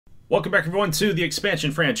Welcome back, everyone, to the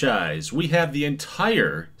expansion franchise. We have the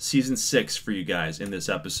entire Season 6 for you guys in this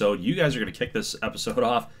episode. You guys are going to kick this episode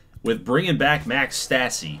off with bringing back Max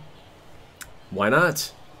Stassi. Why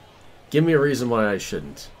not? Give me a reason why I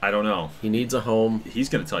shouldn't. I don't know. He needs a home. He's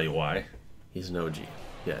going to tell you why. He's an OG.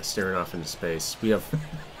 Yeah, staring off into space. We have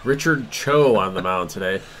Richard Cho on the mound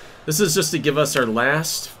today. This is just to give us our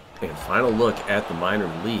last and final look at the minor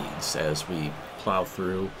leagues as we plow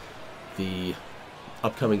through the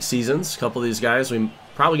upcoming seasons. A couple of these guys we're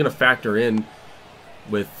probably going to factor in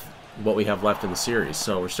with what we have left in the series.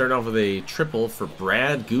 So we're starting off with a triple for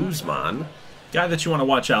Brad Guzman. Guy that you want to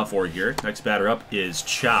watch out for here. Next batter up is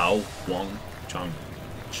Chow Wong Chong.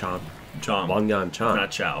 Wang Yan Chong. Not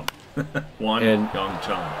Chow. Young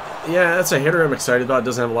Chong. Yeah, that's a hitter I'm excited about.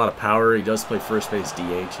 Doesn't have a lot of power. He does play first base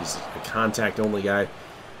DH. He's a contact-only guy.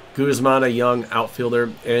 Guzman, a young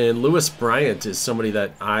outfielder. And Lewis Bryant is somebody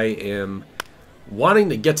that I am wanting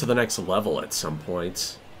to get to the next level at some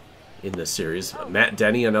point in this series. Matt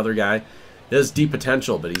Denny, another guy. He has deep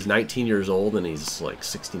potential, but he's 19 years old, and he's like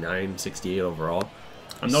 69, 68 overall.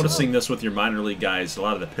 I'm noticing this with your minor league guys. A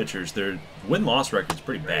lot of the pitchers, their win-loss record's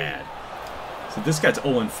pretty bad. So this guy's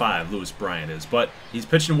 0-5, Lewis Bryant is. But he's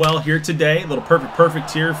pitching well here today. A little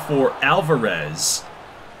perfect here for Alvarez.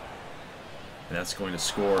 And that's going to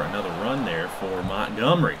score another run there for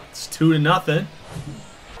Montgomery. It's 2-0.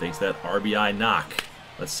 Takes that RBI knock.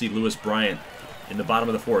 Let's see Lewis Bryant in the bottom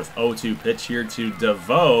of the fourth. 0-2 pitch here to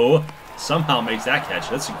DeVoe. Somehow makes that catch.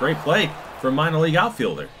 That's a great play for a minor league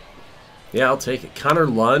outfielder. Yeah, I'll take it. Connor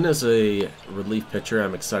Lunn is a relief pitcher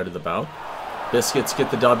I'm excited about. Biscuits get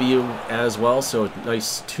the W as well, so a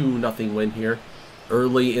nice 2-0 win here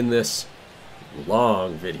early in this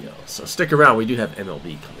long video. So stick around. We do have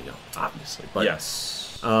MLB coming up, obviously. But,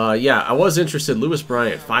 yes. Yeah, I was interested. Lewis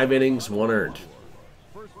Bryant, 5 innings, 1 earned.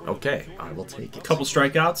 Okay, I will take it. Couple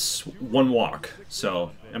strikeouts, 1 walk. So,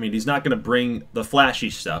 I mean, he's not going to bring the flashy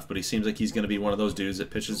stuff, but he seems like he's going to be one of those dudes that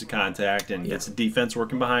pitches to contact and gets the defense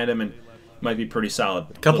working behind him and might be pretty solid.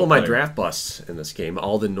 A couple of my draft busts in this game,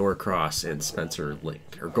 Alden Norcross and Spencer Link,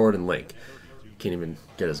 or Gordon Link. Can't even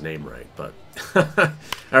get his name right, but... All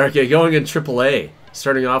right, okay, going in AAA.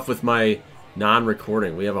 Starting off with my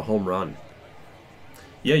non-recording. We have a home run.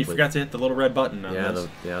 Yeah, you forgot to hit the little red button on this.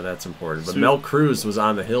 Yeah, that's important. But Mel Cruz was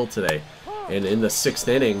on the hill today, and in the 6th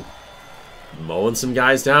inning, mowing some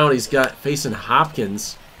guys down. He's got facing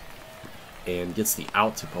Hopkins, and gets the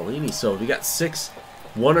out to Paulini. So we got 6,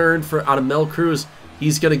 1 earned out of Mel Cruz.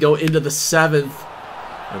 He's going to go into the 7th,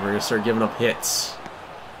 and we're going to start giving up hits.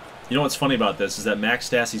 You know what's funny about this is that Max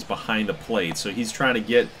Stassi's behind the plate, so he's trying to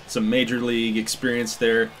get some major league experience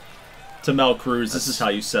there. To Mel Cruz, this is how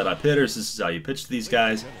you set up hitters, this is how you pitch to these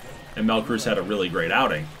guys, and Mel Cruz had a really great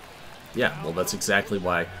outing. Yeah, well, that's exactly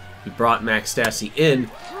why we brought Max Stassi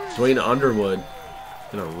in. Dwayne Underwood,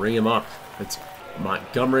 gonna ring him up. It's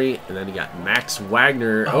Montgomery, and then you got Max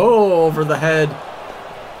Wagner. Oh, over the head.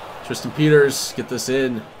 Tristan Peters, get this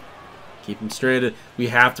in. Keep him stranded. We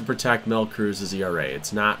have to protect Mel Cruz's ERA.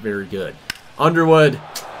 It's not very good. Underwood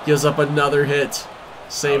gives up another hit.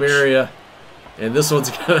 Same area. And this one's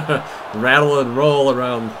going to rattle and roll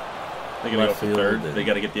around. They got to go for third. They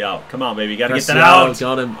got to get the out. Come on, baby. You got to get that out.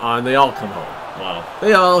 Got him on. They all come home. Wow.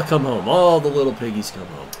 They all come home. All the little piggies come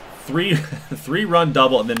home. Three-run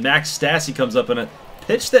double, and then Max Stassi comes up in a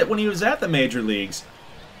pitch that when he was at the major leagues,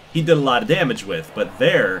 he did a lot of damage with. But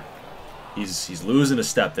there, he's losing a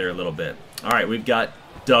step there a little bit. All right, we've got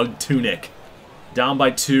Doug Tunick. Down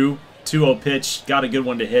by 2. 2-0 pitch. Got a good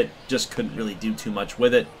one to hit. Just couldn't really do too much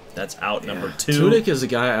with it. That's out number 2. Tunick is a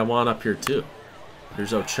guy I want up here, too.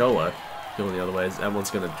 There's Ochoa going the other way. That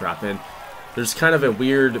one's going to drop in. There's kind of a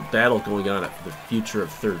weird battle going on at the future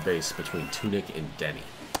of third base between Tunick and Denny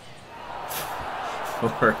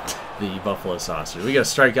for the Buffalo Saucers. We got a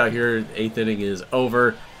strikeout here. 8th inning is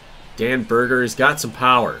over. Dan Berger has got some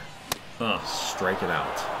power. Striking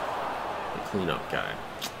out. The cleanup guy.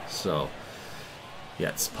 So, yeah,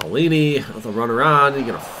 it's Paulini with a runner on. You're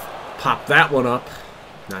going to pop that one up.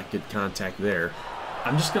 Not good contact there.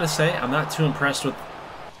 I'm just going to say I'm not too impressed with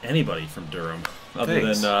anybody from Durham other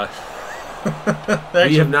than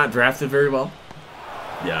you have not drafted very well?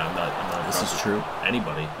 Yeah, I'm not this is true.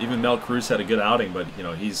 Anybody. Even Mel Cruz had a good outing, but you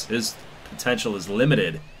know, his potential is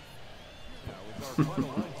limited.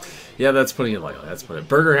 Yeah, that's putting it lightly. That's putting it.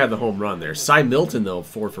 Berger had the home run there. Cy Milton though,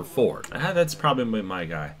 4 for 4. That's probably my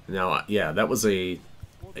guy. Now, yeah, that was a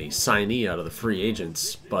signee out of the free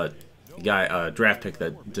agents, but guy draft pick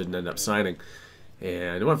that didn't end up signing,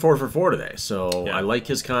 and it went 4 for 4 today. So yeah. I like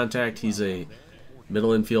his contact. He's a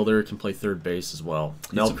middle infielder, can play third base as well.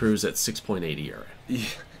 Mel Cruz at 6.8 ERA.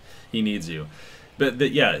 He needs you.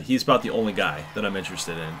 But yeah, he's about the only guy that I'm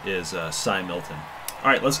interested in is Cy Milton. All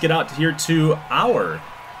right, let's get out here to our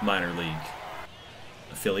minor league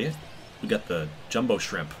affiliate. We got the Jumbo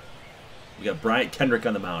Shrimp. We got Bryant Kendrick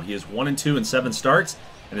on the mound. He is 1-2 in 7 starts,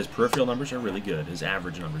 and his peripheral numbers are really good. His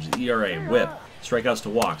average numbers, his ERA, WHIP, strikeouts to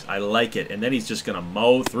walks. I like it. And then he's just going to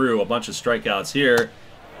mow through a bunch of strikeouts here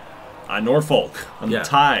on Norfolk, on the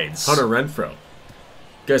Tides. Hunter Renfroe. You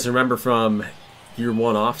guys remember from year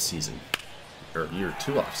 1 off season, or year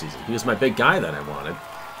 2 off season. He was my big guy that I wanted.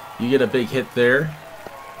 You get a big hit there,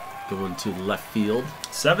 going to left field.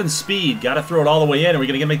 7 speed. Got to throw it all the way in. Are we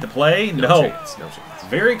going to make the play? No chance. No chance.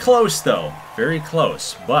 Very close, though. Very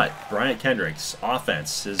close. But Bryant Kendrick's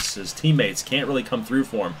offense, his teammates can't really come through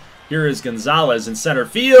for him. Here is Gonzalez in center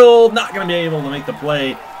field. Not going to be able to make the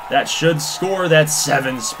play. That should score that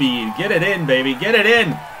 7 speed. Get it in, baby. Get it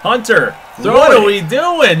in. Hunter, what are we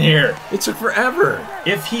doing here? It took forever.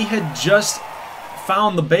 If he had just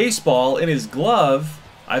found the baseball in his glove,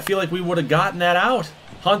 I feel like we would have gotten that out.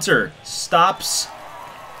 Hunter stops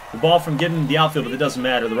the ball from getting the outfield, but it doesn't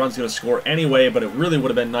matter. The run's going to score anyway, but it really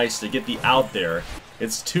would have been nice to get the out there.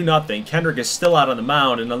 It's 2-0. Kendrick is still out on the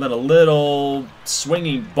mound, and then a little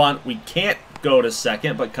swinging bunt. We can't go to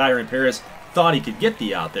second, but Kyron Paris thought he could get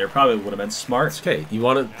the out there. Probably would have been smart. It's okay. You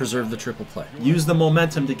want to preserve the triple play. Use the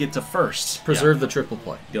momentum to get to first. Preserve the triple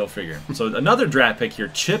play. Go figure. So another draft pick here,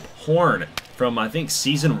 Chip Horn from, I think,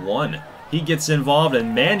 season 1. He gets involved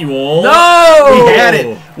in Manuel. No! We had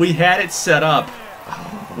it. We had it set up.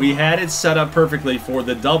 We had it set up perfectly for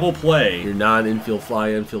the double play. Your non-infield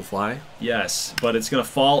fly, infield fly? Yes, but it's going to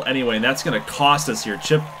fall anyway, and that's going to cost us here.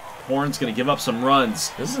 Chip Horn's going to give up some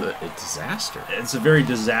runs. This is a disaster. It's a very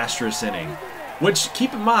disastrous inning. Which,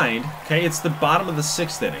 keep in mind, okay, it's the bottom of the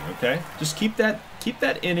 6th inning, okay? Just keep that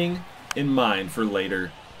inning in mind for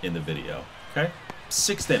later in the video, okay?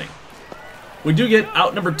 6th inning. We do get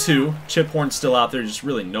out number 2. Chip Horn's still out there. Just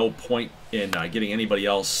really no point in getting anybody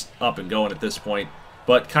else up and going at this point.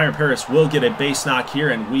 But Kyron Paris will get a base knock here,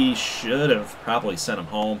 and we should have probably sent him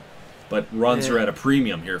home. But runs are at a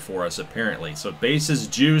premium here for us, apparently. So bases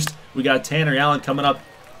juiced. We got Tanner Allen coming up.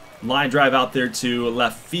 Line drive out there to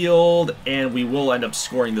left field, and we will end up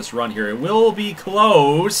scoring this run here. It will be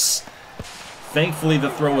close. Thankfully, the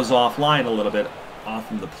throw was offline a little bit off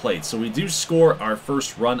from the plate. So we do score our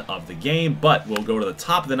first run of the game, but we'll go to the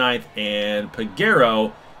top of the 9th, and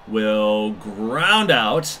Peguero will ground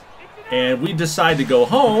out. And we decide to go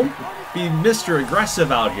home, be Mr.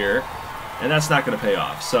 Aggressive out here, and that's not going to pay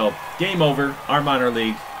off. So, game over. Our minor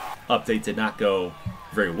league update did not go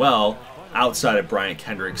very well outside of Bryant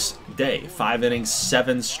Kendrick's day. 5 innings,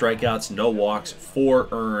 7 strikeouts, no walks, 4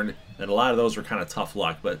 earned, and a lot of those were kind of tough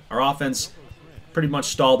luck. But our offense pretty much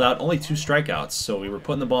stalled out. Only 2 strikeouts, so we were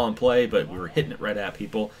putting the ball in play, but we were hitting it right at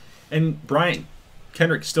people. And Bryant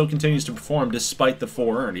Kendrick still continues to perform despite the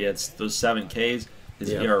 4 earned. He had those 7 Ks. His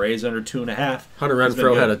ERA is under 2.5. Hunter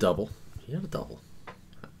Renfroe had a double. He had a double.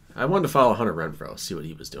 I wanted to follow Hunter Renfroe, see what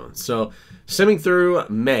he was doing. So, simming through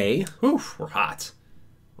May. Oof, we're hot.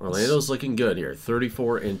 Orlando's looking good here.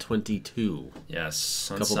 34-22. Yes.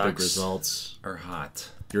 A couple big results. Are hot.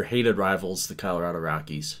 Your hated rivals, the Colorado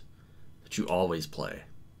Rockies, that you always play.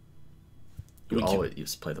 You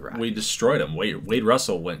always play the Rockies. We destroyed them. Wade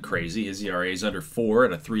Russell went crazy. His ERA is under 4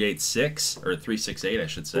 at a 3.86, or 3.68, I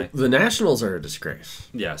should say. The Nationals are a disgrace.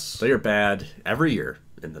 Yes. They are bad every year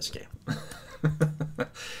in this game.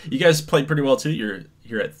 You guys played pretty well, too.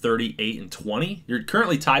 You're at 38-20. You're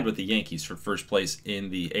currently tied with the Yankees for first place in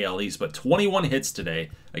the AL East, but 21 hits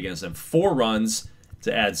today against them. 4 runs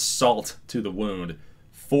to add salt to the wound.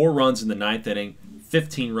 4 runs in the 9th inning.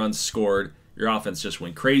 15 runs scored. Your offense just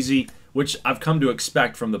went crazy, which I've come to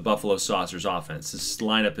expect from the Buffalo Saucers offense. This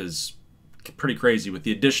lineup is pretty crazy with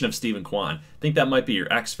the addition of Stephen Kwan. I think that might be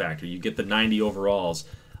your X factor. You get the 90 overalls.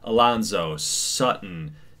 Alonso,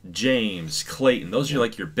 Sutton, James, Clayton. Those are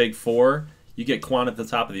like your big 4. You get Kwan at the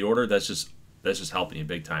top of the order. That's just helping you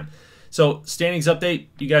big time. So, standings update.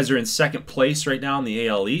 You guys are in 2nd place right now in the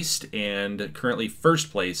AL East and currently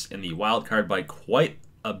 1st place in the wild card by quite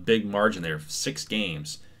a big margin there. 6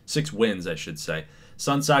 games. 6 wins, I should say.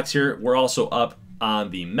 Sun Sox here, we're also up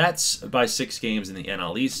on the Mets by 6 games in the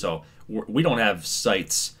NL East, so we don't have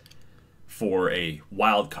sights for a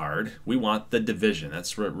wild card. We want the division.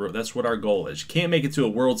 That's what our goal is. You can't make it to a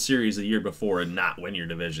World Series the year before and not win your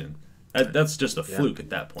division. That's just a fluke at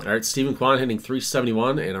that point. All right, Stephen Kwan hitting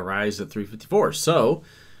 371 and a rise at 354. So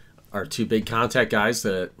our 2 big contact guys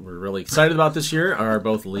that we're really excited about this year are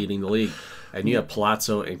both leading the league. And you have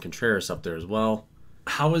Palazzo and Contreras up there as well.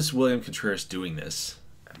 How is William Contreras doing this?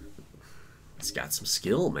 He's got some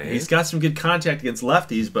skill, man. He's got some good contact against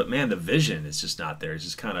lefties, but man, the vision is just not there. It's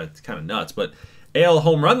just kind of nuts. But AL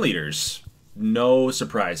home run leaders, no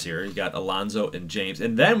surprise here. You got Alonso and James,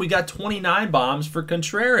 and then we got 29 bombs for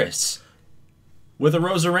Contreras, with a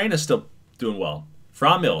Rosarena still doing well.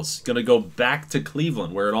 Franmil's gonna go back to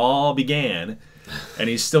Cleveland where it all began, and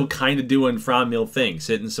he's still kind of doing Franmil things,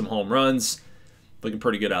 hitting some home runs, looking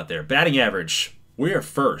pretty good out there. Batting average, we are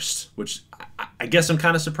first, which I guess I'm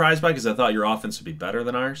kind of surprised by because I thought your offense would be better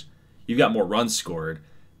than ours. You've got more runs scored,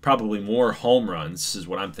 probably more home runs is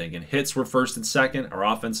what I'm thinking. Hits were first and second. Our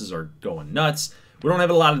offenses are going nuts. We don't have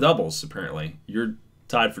a lot of doubles, apparently. You're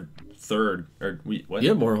tied for third. What? You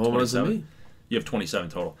have more home runs than me. You have 27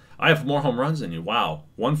 total. I have more home runs than you. Wow.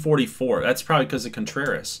 144. That's probably because of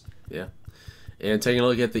Contreras. Yeah. And taking a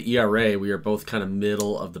look at the ERA, we are both kind of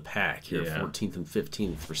middle of the pack here, Yeah. 14th and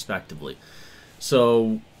 15th, respectively.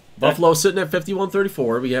 So, Buffalo sitting at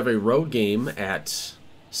 51-34. We have a road game at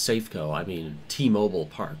T-Mobile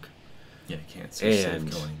Park. Yeah, you can't say And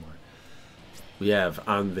Safeco anymore. we have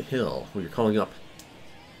on the hill, where you're calling up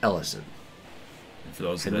Ellison. And for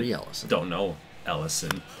those Henry that Ellison. don't know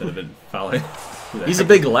Ellison, that have been following. He's a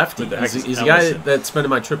big lefty. Who the heck He's is a guy Ellison? that's been in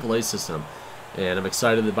my AAA system, and I'm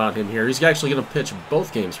excited about him here. He's actually going to pitch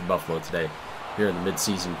both games for Buffalo today, here in the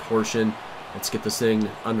midseason portion. Let's get this thing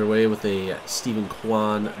underway with a Stephen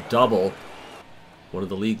Kwan double, one of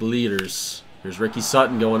the league leaders. Here's Ricky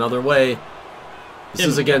Sutton going other way. This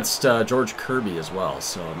is against George Kirby as well,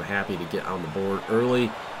 so I'm happy to get on the board early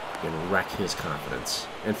and wreck his confidence.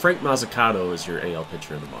 And Frank Mazzucato is your AL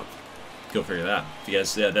pitcher of the month. Go figure that.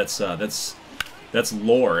 Yes, yeah, that's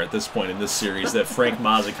lore at this point in this series that Frank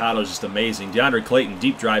Mazzucato is just amazing. DeAndre Clayton,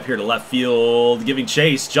 deep drive here to left field, giving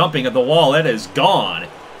chase, jumping at the wall. That is gone.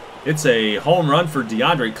 It's a home run for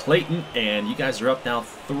DeAndre Clayton, and you guys are up now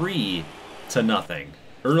 3-0.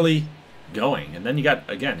 Early going. And then you got,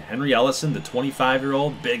 again, Henry Ellison, the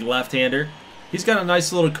 25-year-old, big left-hander. He's got a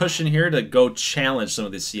nice little cushion here to go challenge some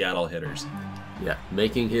of the Seattle hitters. Yeah,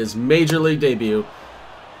 making his major league debut.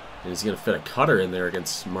 And he's going to fit a cutter in there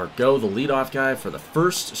against Margot, the leadoff guy, for the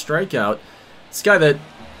first strikeout. This guy that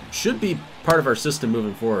should be part of our system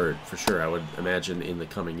moving forward, for sure, I would imagine, in the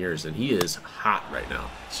coming years. And he is hot right now.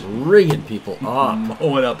 Just ringing people up.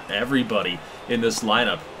 Mowing up everybody in this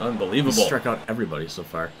lineup. Unbelievable. He's struck out everybody so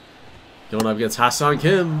far. Going up against Ha-Seong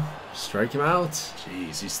Kim. Strike him out.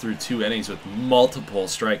 Jeez, he's through 2 innings with multiple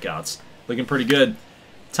strikeouts. Looking pretty good.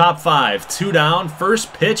 Top 5, 2 down.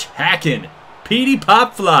 First pitch, hacking. Petey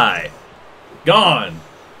Pop Fly. Gone.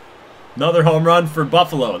 Another home run for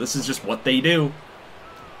Buffalo. This is just what they do.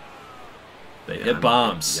 They hit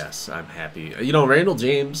bombs. Yes, I'm happy. You know, Randall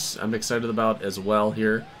James, I'm excited about as well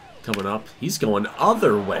here coming up. He's going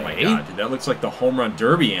other way. Oh my god, dude, that looks like the home run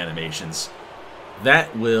derby animations.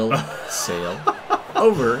 That will sail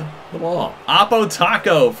over the wall. Oppo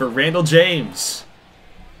Taco for Randall James.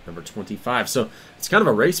 Number 25. So it's kind of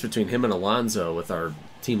a race between him and Alonso with our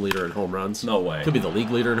team leader in home runs. No way. Could be the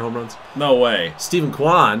league leader in home runs. No way. Stephen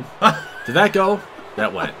Kwan. Did that go?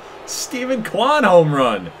 That went. Stephen Kwan home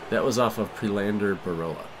run. That was off of Prelander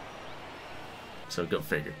Baroa. So go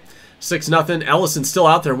figure. 6-0. Ellison still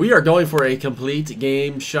out there. We are going for a complete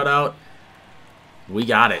game shutout. We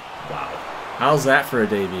got it. Wow. How's that for a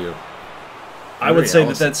debut? I would say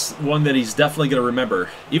that that's one that he's definitely going to remember.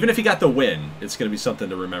 Even if he got the win, it's going to be something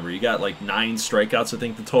to remember. You got like 9 strikeouts, I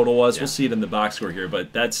think the total was. Yeah. We'll see it in the box score here,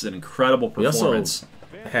 but that's an incredible performance.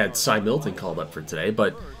 We also had Cy Milton called up for today,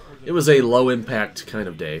 but it was a low-impact kind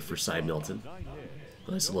of day for Cy Milton.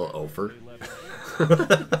 Nice little over.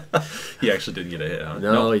 He actually didn't get a hit, huh?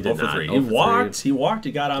 No, he did not. 3. He walked. He walked.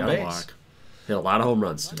 He got on base. Hit a lot of home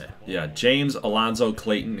runs today. Yeah, James, Alonso,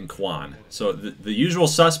 Clayton, and Kwan. So the usual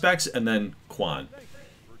suspects, and then Kwan.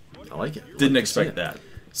 I like it. Didn't expect that.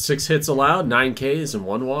 6 hits allowed, 9 Ks, and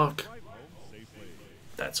 1 walk.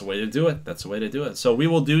 That's the way to do it. That's the way to do it. So we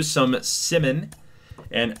will do some simming.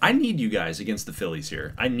 And I need you guys against the Phillies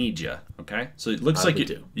here. I need you, okay? So it looks like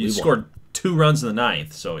you scored 2 runs in the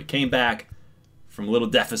 9th. So it came back from a little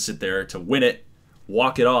deficit there to win it,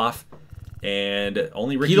 walk it off, and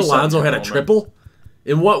only Ricky Pete Alonso had a triple?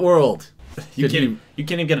 In what world? You can't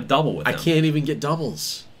even get a double with him. I can't even get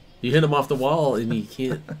doubles. You hit him off the wall, and he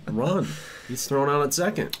can't run. He's thrown out at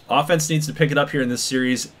second. Offense needs to pick it up here in this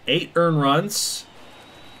series. 8 earned runs.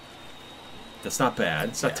 That's not bad.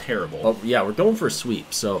 It's not terrible. Well, yeah, we're going for a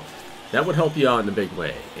sweep, so that would help you out in a big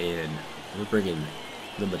way. And we're bringing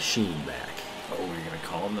the machine back. Oh, you're going to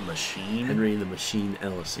call him the Machine? Henry the Machine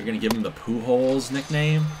Ellison. You're going to give him the Pujols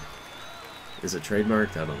nickname? Is it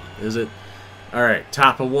trademarked? I don't know. Is it? All right,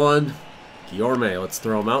 top of 1. Guillorme, let's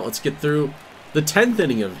throw him out. Let's get through the 10th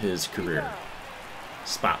inning of his career.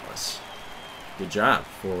 spotless. Good job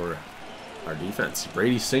for our defense.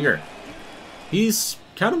 Brady Singer. He's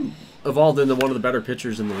kind of evolved into one of the better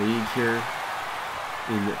pitchers in the league here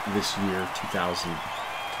in this year,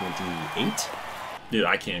 2028. Dude,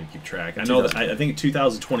 I can't keep track. I know that I think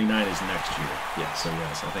 2029 is next year. Yeah. So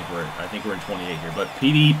yes, I think we're in 28 here. But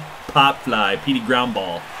PD pop fly, PD ground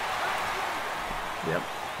ball. Yep.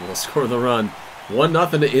 We'll score the run.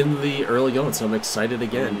 1-0 in the early going, so I'm excited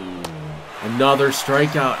again. Ooh. Another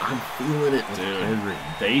strikeout. I'm feeling it, dude. Henry.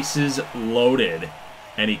 Bases loaded,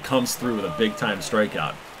 and he comes through with a big-time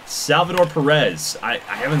strikeout. Salvador Perez. I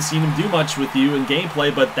haven't seen him do much with you in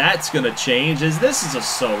gameplay, but that's going to change as this is a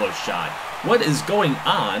solo shot. What is going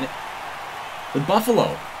on with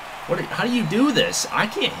Buffalo? How do you do this? I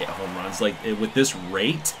can't hit home runs like with this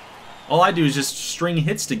rate. All I do is just string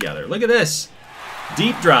hits together. Look at this.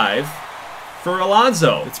 Deep drive for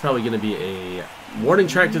Alonso. It's probably going to be a warning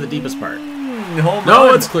track to the deepest part. Home no,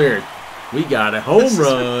 run. It's cleared. We got a home run.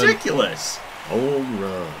 This is ridiculous. Home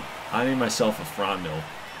run. I need myself a Frommill.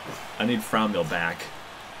 I need Frommill back.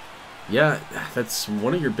 Yeah, that's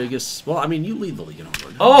one of your biggest... Well, I mean, you lead the league in home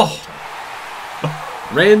run. Oh!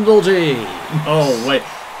 Randall James. Oh, wait.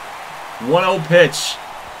 1-0 pitch.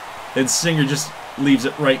 And Singer just leaves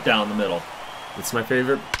it right down the middle. It's my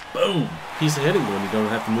favorite Boom. piece of hitting when you don't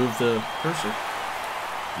have to move the cursor.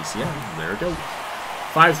 PCM. There we go.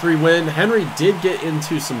 5-3 win. Henry did get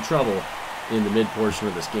into some trouble in the mid portion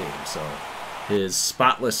of this game, so his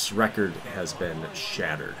spotless record has been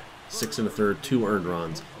shattered. 6 1/3, 2 earned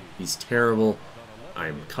runs. He's terrible.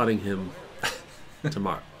 I'm cutting him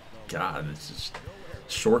tomorrow. God, it's just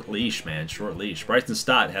short leash, man. Short leash. Bryson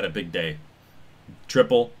Stott had a big day.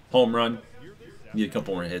 Triple, home run. Need a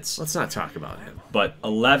couple more hits. Let's not talk about him. But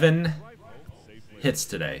 11 hits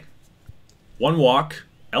today. 1 walk.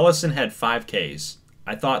 Ellison had 5 Ks.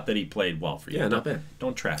 I thought that he played well for you. Yeah, not bad.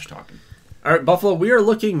 Don't trash talk him. All right, Buffalo, we are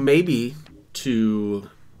looking maybe to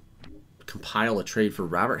compile a trade for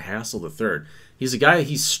Robert Hassel III. He's a guy,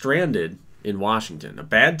 he's stranded in Washington. A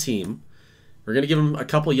bad team. We're going to give him a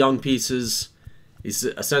couple young pieces. He's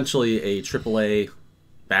essentially a AAA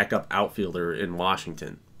backup outfielder in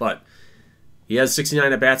Washington. But he has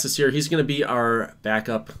 69 at-bats this year. He's going to be our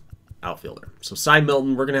backup outfielder. So Cy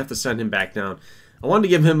Milton, we're going to have to send him back down. I wanted to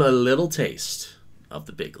give him a little taste of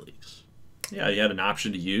the big leagues. Yeah, you had an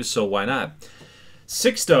option to use, so why not?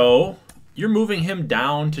 Sixto, you're moving him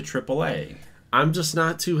down to AAA. I'm just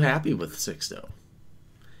not too happy with Sixto.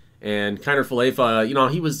 And Kiner Falefa, you know,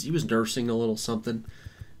 he was nursing a little something.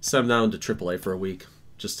 Sent him down to AAA for a week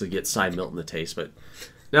just to get Cy Milton the taste. But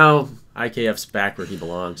now IKF's back where he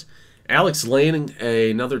belongs. Alex Lane,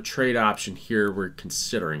 another trade option here we're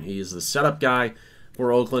considering. He is the setup guy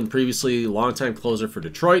for Oakland, previously longtime closer for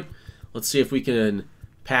Detroit. Let's see if we can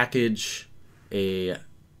package a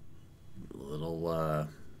little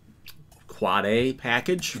quad A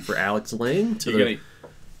package for Alex Lane to the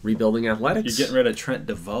rebuilding Athletics. You're getting rid of Trent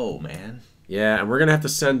DeVoe, man. Yeah, and we're going to have to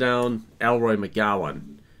send down Elroy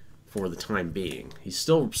McGowan for the time being. He's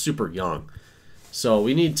still super young. So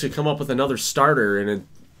we need to come up with another starter, and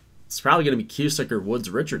it's probably going to be Cusick or Woods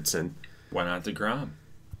Richardson. Why not DeGrom?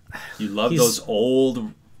 You love those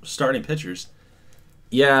old starting pitchers.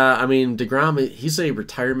 Yeah, I mean, DeGrom, he's a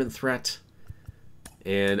retirement threat.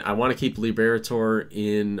 And I want to keep Liberator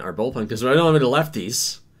in our bullpen because I don't have any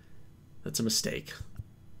lefties. That's a mistake.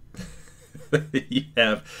 You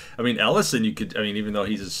have, I mean, Ellison. You could, I mean, even though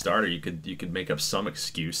he's a starter, you could make up some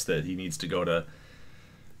excuse that he needs to go to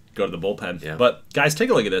the bullpen. Yeah. But guys, take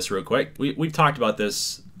a look at this real quick. We've talked about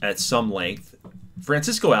this at some length.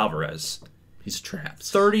 Francisco Alvarez, he's trapped.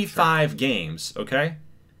 35 games. Okay.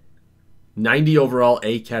 90 overall,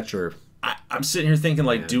 A catcher. I'm sitting here thinking,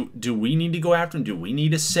 like, do we need to go after him? Do we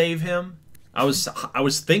need to save him? I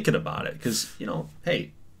was thinking about it because, you know,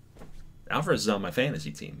 hey, Alvarez is on my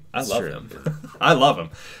fantasy team. I love him. I love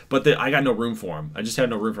him. But I got no room for him. I just have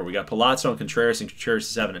no room for him. We got Palazzo and Contreras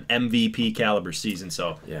is having an MVP caliber season,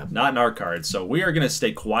 so not in our cards. So we are going to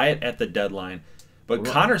stay quiet at the deadline. But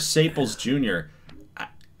Connor Saples Jr.,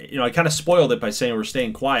 I kind of spoiled it by saying we're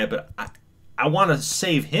staying quiet, but I want to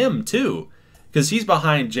save him too. Because he's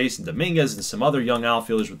behind Jason Dominguez and some other young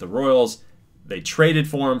outfielders with the Royals. They traded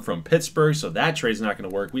for him from Pittsburgh, so that trade's not going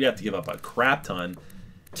to work. We'd have to give up a crap ton.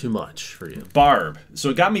 Too much for you. Barb. So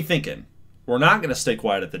it got me thinking. We're not going to stay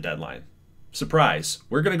quiet at the deadline. Surprise.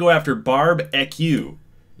 We're going to go after Barb EQ.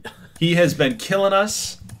 He has been killing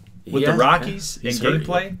us with the Rockies in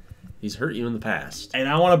gameplay. He's hurt you in the past. And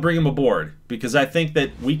I want to bring him aboard because I think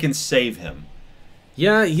that we can save him.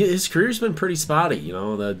 Yeah, his career's been pretty spotty. You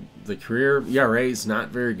know, the career ERA is not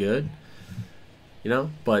very good. You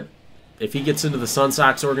know, but if he gets into the Sun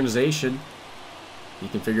Sox organization, he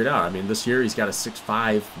can figure it out. I mean, this year he's got a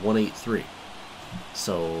 6.5, 183.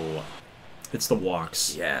 So it's the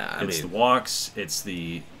walks. Yeah, it's the walks. It's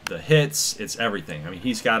the hits. It's everything. I mean,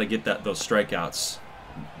 he's got to get those strikeouts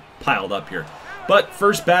piled up here. But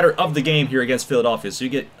first batter of the game here against Philadelphia, so you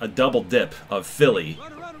get a double dip of Philly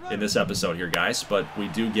in this episode here, guys. But we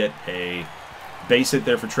do get a base hit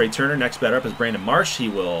there for Trey Turner. Next batter up is Brandon Marsh. He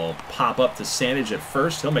will pop up to Sandage at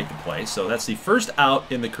first. He'll make the play. So that's the first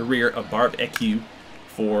out in the career of Barb Ecu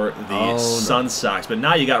for the Sun Sox. But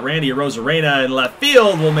now you got Randy Arozarena in left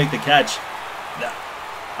field. Will make the catch.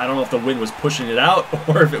 I don't know if the wind was pushing it out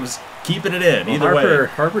or if it was keeping it in. Either way.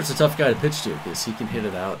 Harper's a tough guy to pitch to because he can hit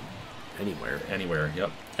it out anywhere. Anywhere,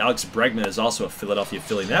 yep. Alex Bregman is also a Philadelphia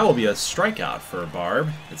Philly. That will be a strikeout for Barb.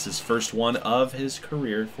 It's his first one of his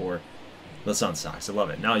career for the Sun Sox. I love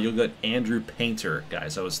it. Now you'll get Andrew Painter,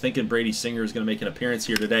 guys. I was thinking Brady Singer is going to make an appearance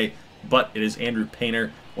here today, but it is Andrew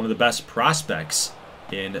Painter, one of the best prospects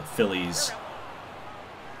in Philly's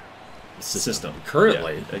system.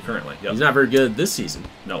 Currently. Yeah, currently, yep. He's not very good this season.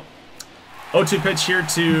 No. 0-2 pitch here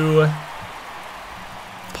to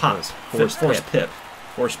Force Pip.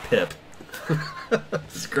 Force Pip.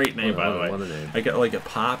 It's a great name, by the way. What a name. I got like a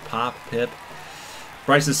Pop, Pip.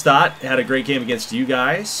 Bryson Stott had a great game against you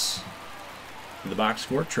guys. In the box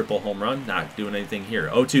score, triple home run. Not doing anything here.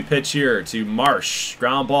 0-2 pitch here to Marsh.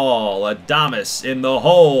 Ground ball. Adames in the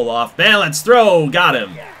hole. Off balance. Throw. Got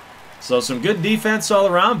him. So some good defense all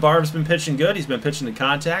around. Barb's been pitching good. He's been pitching to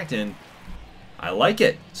contact, and I like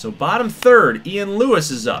it. So bottom third, Ian Lewis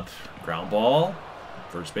is up. Ground ball.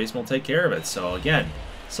 First baseman will take care of it. So again,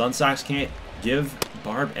 Sun Sox can't give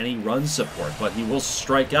Barb any run support, but he will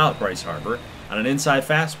strike out Bryce Harper on an inside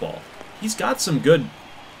fastball. He's got some good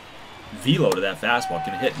velo to that fastball.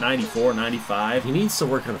 Can hit 94, 95. He needs to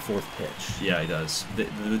work on a fourth pitch. Yeah, he does.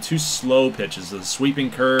 The two slow pitches, the sweeping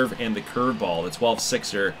curve and the curveball, the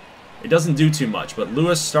 12-6er, it doesn't do too much. But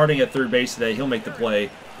Lewis starting at third base today, he'll make the play,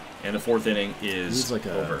 and the fourth inning is like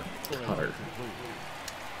over. Cutter.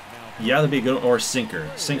 Yeah, that'd be a good, or sinker.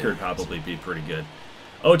 Sinker would probably be pretty good.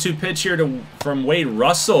 0-2 pitch here from Wade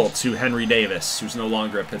Russell to Henry Davis, who's no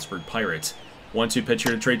longer a Pittsburgh Pirate. 1-2 pitch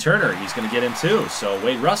here to Trey Turner. He's going to get him too. So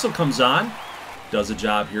Wade Russell comes on, does a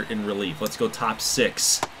job here in relief. Let's go top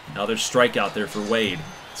six. Now there's strikeout there for Wade.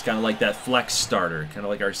 It's kind of like that flex starter, kind of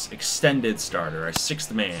like our extended starter, our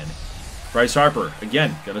sixth man. Bryce Harper,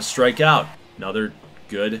 again, going to strike out. Another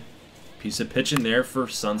good piece of pitching there for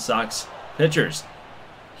Sun Sox pitchers.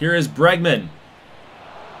 Here is Bregman.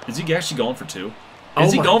 Is he actually going for two?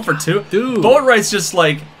 Is he going for two? Dude. Boatwright's just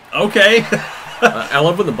like, okay. I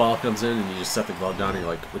love when the ball comes in and you just set the glove down and you're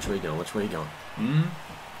like, which way you going? Which way you going?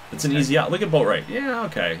 Mm-hmm. It's an easy out. Look at Boatwright. Yeah,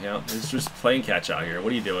 okay. Yeah, it's just playing catch out here.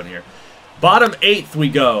 What are you doing here? Bottom eighth we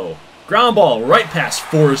go. Ground ball right past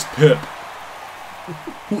Forrest Pip.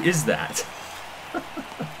 Who is that?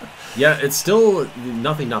 Yeah, it's still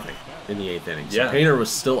nothing in the eighth inning. So yeah. Painter was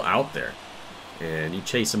still out there. And you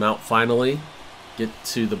chase him out finally. Get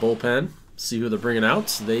to the bullpen. See who they're bringing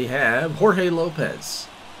out. They have Jorge Lopez.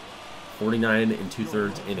 49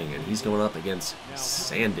 2/3 inning. And he's going up against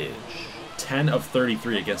Sandage. 10 of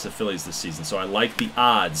 33 against the Phillies this season. So I like the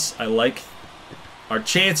odds. I like our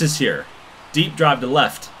chances here. Deep drive to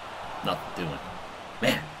left. Nothing doing.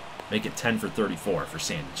 Man, make it 10 for 34 for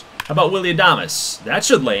Sandage. How about Willie Adames? That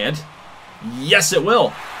should land. Yes, it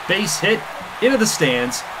will. Base hit into the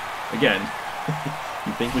stands. Again,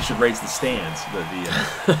 you think we should raise the stands.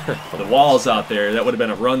 The walls out there, that would have been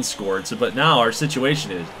a run scored. So, but now our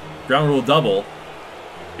situation is ground rule double.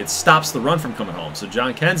 It stops the run from coming home. So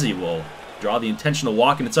John Kenzie will draw the intentional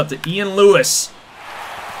walk, and it's up to Ian Lewis.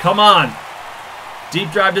 Come on.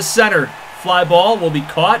 Deep drive to center. Fly ball will be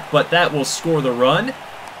caught, but that will score the run.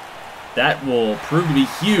 That will prove to be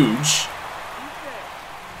huge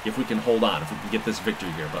if we can hold on, if we can get this victory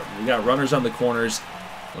here. But we got runners on the corners.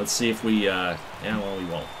 Let's see if we, yeah, well, we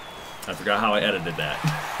won't. I forgot how I edited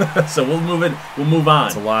that. So we'll move it. We'll move on.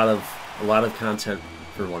 It's a lot of content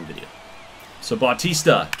for one video. So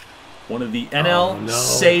Bautista, one of the NL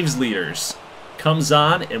saves leaders, comes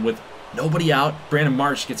on, and with nobody out, Brandon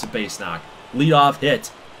Marsh gets a base knock. Leadoff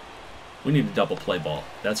hit. We need a double play ball.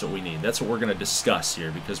 That's what we need. That's what we're going to discuss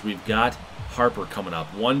here because we've got Harper coming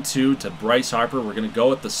up. 1-2 to Bryce Harper. We're going to go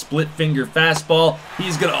with the split finger fastball.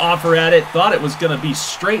 He's going to offer at it. Thought it was going to be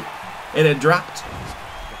straight, and it dropped.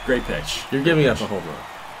 Great pitch. You're giving up a home run.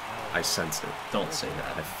 I sense it. Don't say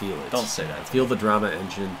that. I feel it. Don't say that. I feel the drama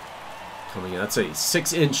engine coming in. That's a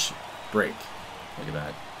 6-inch break. Look at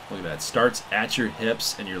that. Look at that. Starts at your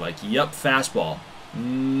hips, and you're like, yep, fastball.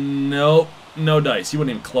 Nope. No dice. He wasn't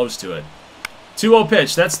even close to it. 2-0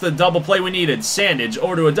 pitch. That's the double play we needed. Sandage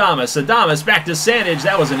over to Adames. Adames back to Sandage.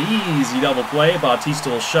 That was an easy double play. Bautista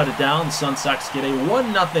will shut it down. The Sun Sox get a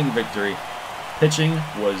 1-0 victory. Pitching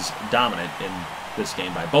was dominant in this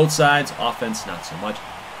game by both sides. Offense, not so much.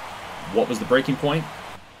 What was the breaking point?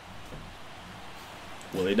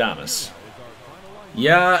 Willie Adames.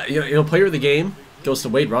 Yeah, player of the game goes to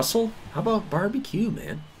Wade Russell. How about barbecue,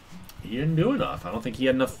 man? He didn't do enough. I don't think he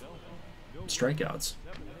had enough strikeouts.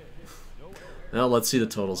 Well, let's see the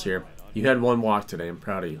totals here. You had 1 walk today. I'm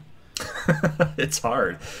proud of you. It's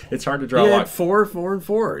hard. It's hard to draw. You had 4, 4, and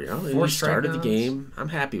 4. You know, 4 started the game. I'm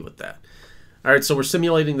happy with that. All right, so we're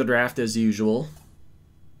simulating the draft as usual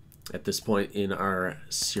at this point in our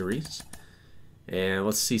series. And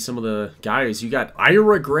let's see some of the guys. You got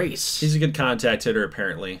Ira Grace. He's a good contact hitter,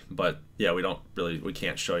 apparently. But, yeah, we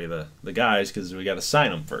can't show you the guys because we got to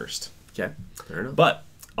sign them first. Okay, fair enough. But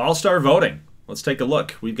all-star voting. Let's take a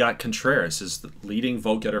look. We've got Contreras is the leading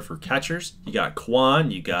vote getter for catchers. You got Kwan.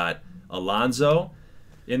 You got Alonso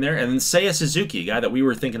in there. And then Seiya Suzuki, a guy that we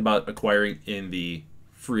were thinking about acquiring in the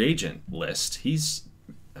free agent list. He's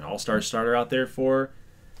an all-star starter out there for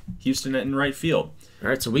Houston in right field. All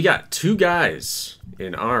right, so we got 2 guys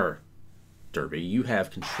in our derby. You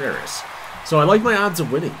have Contreras. So I like my odds of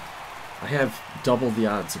winning. I have double the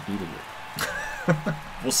odds of beating you.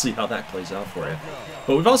 We'll see how that plays out for you.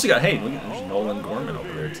 But we've also got, hey, look at, there's Nolan Gorman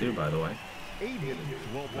over there too, by the way.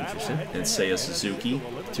 Interesting. And Seiya Suzuki.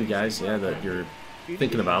 2 guys, yeah, that you're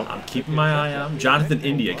thinking about. I'm keeping my eye on Jonathan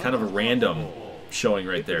India, kind of a random showing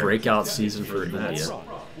right there. Breakout season for India.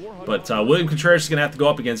 But William Contreras is going to have to go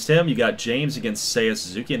up against him. You got James against Seiya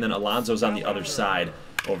Suzuki, and then Alonso's on the other side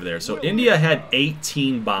over there. So India had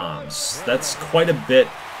 18 bombs. That's quite a bit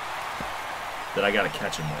that I got to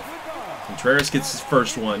catch him with. Contreras gets his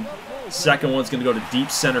first one. Second one's going to go to deep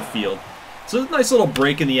center field. So a nice little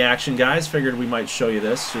break in the action, guys. Figured we might show you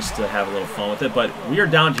this just to have a little fun with it. But we are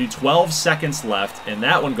down to 12 seconds left, and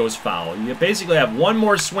that one goes foul. You basically have one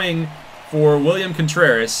more swing for William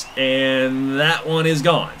Contreras, and that one is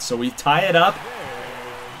gone. So we tie it up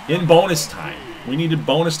in bonus time. We needed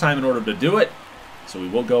bonus time in order to do it, so we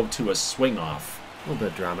will go to a swing off. A little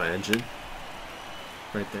bit of drama engine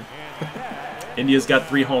right there. India's got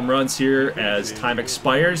 3 home runs here as time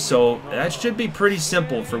expires, so that should be pretty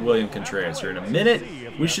simple for William Contreras here. In a minute,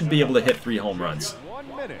 we should be able to hit 3 home runs.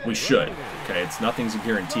 We should. Okay, nothing's a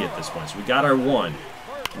guarantee at this point. So we got our 1.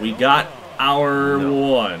 We got our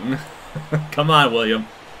 1. Come on, William.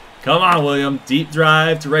 Come on, William. Deep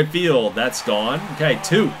drive to right field. That's gone. Okay,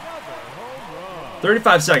 2.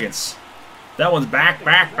 35 seconds. That one's back.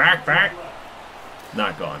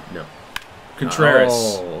 Not gone. No. Contreras.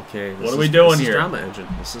 Oh, okay. What are we doing here? Drama engine.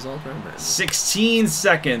 This is all drama engine. 16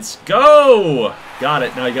 seconds. Go! Got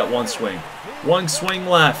it. Now you got 1 swing. 1 swing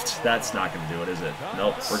left. That's not going to do it, is it?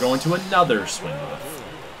 Nope. We're going to another swing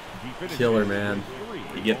left. Killer, man.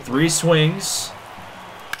 You get 3 swings.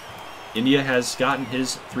 India has gotten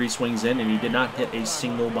his 3 swings in, and he did not hit a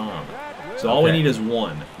single bomb. So all we need is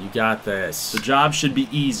 1. You got this. The job should be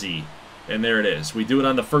easy. And there it is. We do it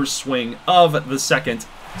on the first swing of the second.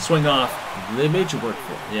 Swing off. They made you work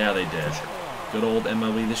for it. Yeah, they did. Good old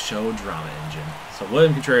MLB The Show drama engine. So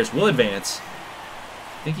William Contreras will advance.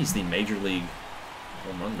 I think he's the Major League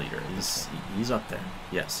home run leader. He's up there.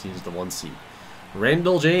 Yes, he's the 1 seed.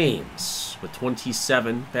 Randall James with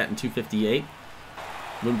 27, batting .258.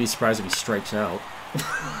 Wouldn't be surprised if he strikes out.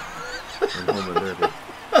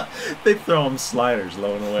 They throw him sliders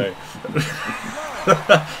low and away.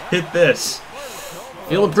 Hit this.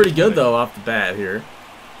 Feeling pretty good, though, off the bat here.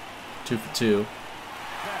 2 for 2.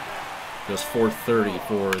 Goes 430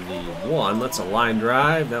 for the 1. That's a line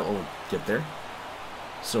drive. That won't get there.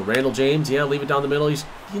 So Randall James, yeah, leave it down the middle. He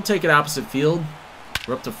can take it opposite field.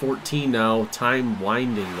 We're up to 14 now. Time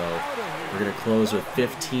winding, though. We're going to close with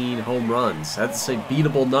 15 home runs. That's a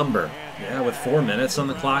beatable number. Yeah, with 4 minutes on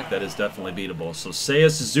the clock, that is definitely beatable. So Seiya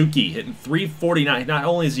Suzuki hitting .349. Not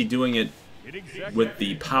only is he doing it with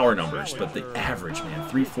the power numbers, but the average, man,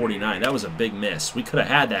 .349. That was a big miss. We could have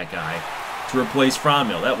had that guy to replace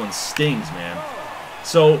Frommill. That one stings, man.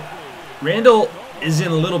 So Randall is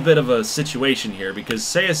in a little bit of a situation here because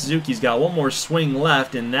Seiya Suzuki's got 1 more swing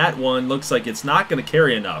left, and that one looks like it's not going to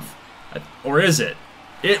carry enough. Or is it?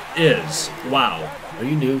 It is. Wow. Are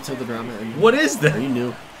you new to the drama? What is that? Are you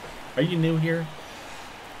new? Are you new here?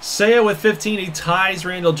 Seiya with 15, he ties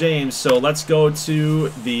Randall James. So let's go to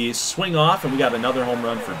the swing off, and we got another home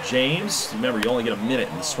run for James. Remember, you only get a minute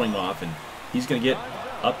in the swing off, and he's going to get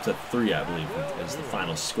up to 3, I believe, is the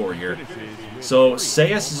final score here. So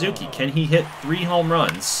Seiya Suzuki, can he hit 3 home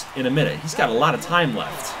runs in a minute? He's got a lot of time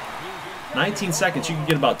left. 19 seconds, you can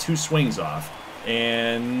get about 2 swings off.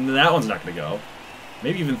 And that one's not going to go.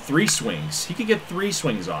 Maybe even 3 swings. He could get 3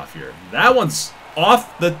 swings off here. That one's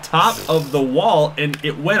off the top of the wall, and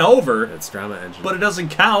it went over. That's drama engine. But it doesn't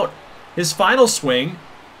count. His final swing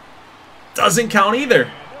doesn't count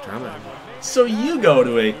either. Drama engine. So you go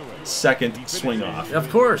to a second swing off. Of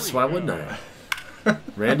course. Why wouldn't I?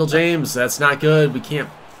 Randall James, that's not good. We can't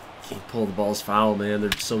pull the balls foul, man.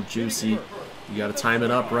 They're so juicy. You got to time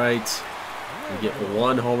it up right. We get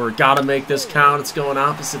 1 homer. Got to make this count. It's going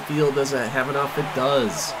opposite field. Does it have enough? It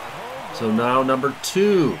does. So now number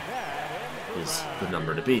 2 is the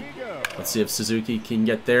number to beat. Let's see if Suzuki can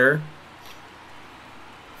get there.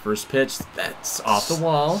 First pitch, that's off the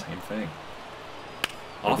wall. Same thing.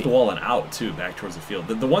 Off the wall and out, too, back towards the field.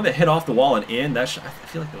 The one that hit off the wall and in, I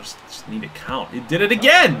feel like those just need to count. He did it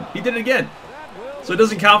again. He did it again. So it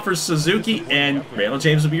doesn't count for Suzuki, and Randall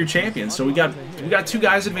James will be your champion. So we got 2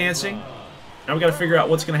 guys advancing. Now we got to figure out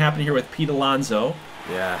what's going to happen here with Pete Alonso.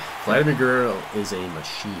 Yeah, Vladimir Guerrero is a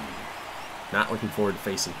machine. Not looking forward to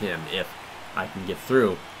facing him if I can get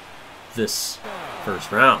through this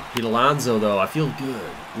first round. Pete Alonso, though, I feel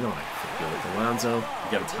good. You know I feel good with Alonso.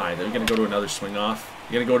 You got to tie there. You're going to go to another swing off.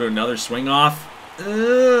 You're going to go to another swing off.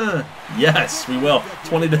 Yes, we will.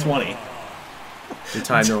 20-20. We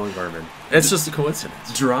tied Nolan Gorman. It's just a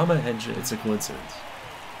coincidence. Drama engine. It's a coincidence.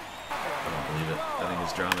 I don't believe it. I think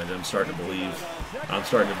it's drama engine. I'm starting to believe. I'm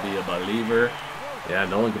starting to be a believer. Yeah,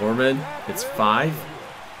 Nolan Gorman. It's 5.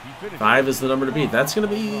 5 is the number to beat. That's going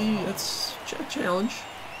to be... That's a challenge.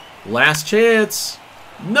 Last chance.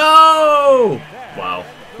 No! Wow.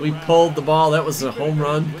 We pulled the ball. That was a home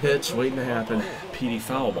run pitch waiting to happen. PD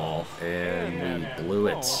foul ball. And we blew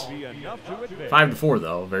it. 5-4,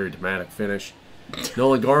 though. Very dramatic finish.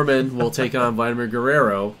 Nolan Gorman will take on Vladimir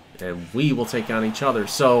Guerrero, and we will take on each other.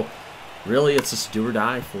 So, really, it's just do or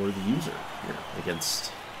die for the user here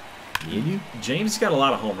against me and you. James got a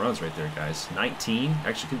lot of home runs right there, guys. 19.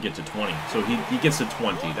 Actually, could get to 20. So he gets to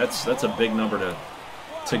 20. That's a big number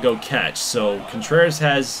to go catch. So Contreras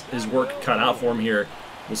has his work cut out for him here.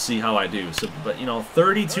 We'll see how I do. So, but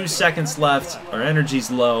 32 seconds left. Our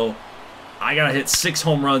energy's low. I gotta hit 6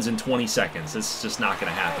 home runs in 20 seconds. It's just not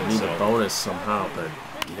gonna happen. We need a bonus somehow, but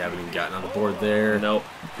you haven't even gotten on the board there. Nope,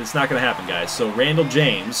 it's not gonna happen, guys. So Randall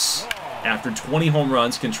James, after 20 home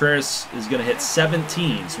runs, Contreras is gonna hit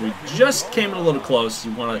 17. So we just came in a little close.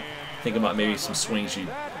 You want to think about maybe some swings you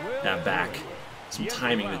have back, some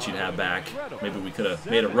timing that you'd have back. Maybe we could have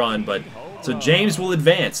made a run, but so James will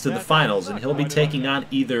advance to the finals, and he'll be taking on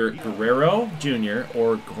either Guerrero Jr.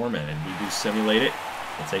 or Gorman, and we do simulate it.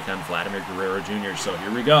 We'll take on Vladimir Guerrero Jr. So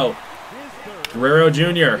here we go. Guerrero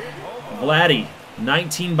Jr. Vladdy,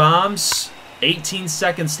 19 bombs, 18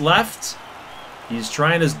 seconds left. He's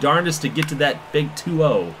trying his darndest to get to that big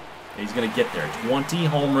 2-0. He's going to get there. 20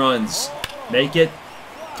 home runs. Make it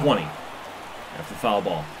 20 after foul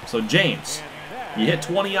ball. So James, you hit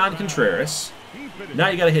 20 on Contreras. Now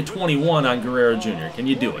you got to hit 21 on Guerrero Jr. Can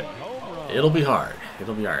you do it? It'll be hard.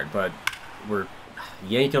 It'll be hard, but we're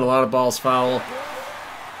yanking a lot of balls foul.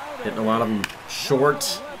 Hitting a lot of them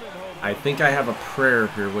short. I think I have a prayer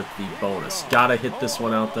here with the bonus. Gotta hit this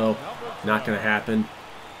one out, though. Not gonna happen.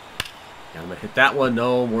 I'm gonna hit that one.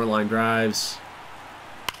 No, more line drives.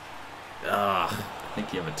 I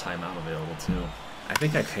think you have a timeout available, too. I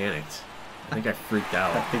think I panicked. I think I freaked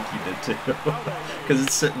out. I think you did, too. Because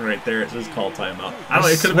it's sitting right there. It says call timeout. I don't know.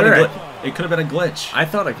 It could have been a glitch. It could have been a glitch. I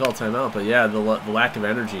thought I called timeout, but yeah, the lack of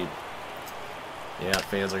energy. Yeah,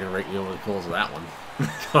 fans are gonna rake me over the coals of that one.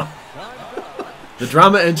 The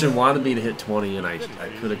drama engine wanted me to hit 20, and I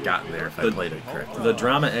could have gotten there if I played it correctly. The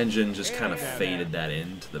drama engine just kind of faded that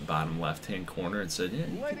into the bottom left-hand corner and said, yeah,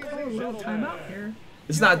 you can call a little timeout here.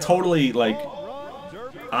 It's not totally, like,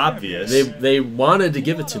 obvious. They wanted to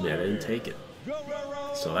give it to me. I didn't take it.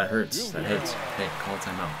 So that hurts. That hurts. Hey, call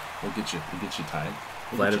timeout. We'll get you tied.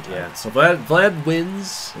 Yeah. So Vlad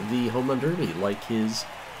wins the home run derby like his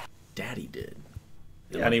daddy did.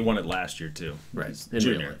 Yeah, and he won it last year, too. Right.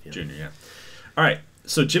 Junior, yeah. All right,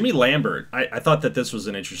 so Jimmy Lambert, I thought that this was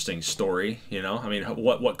an interesting story, I mean,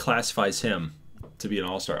 what classifies him to be an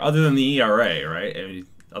all-star? Other than the ERA, right? I mean,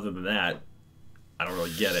 other than that, I don't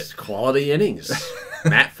really get it. Quality innings.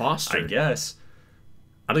 Matt Foster. I guess.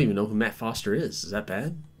 I don't even know who Matt Foster is. Is that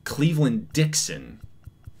bad? Cleveland Dixon.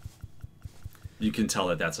 You can tell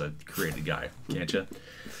that that's a creative guy, can't you?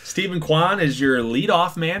 Stephen Kwan is your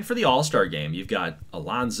leadoff man for the All-Star game. You've got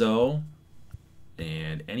Alonso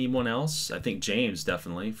and anyone else. I think James,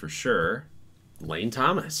 definitely, for sure. Lane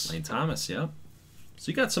Thomas. Yep.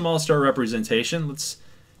 So you got some All-Star representation. Let's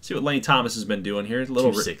see what Lane Thomas has been doing here. A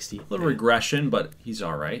little 260. Regression, but he's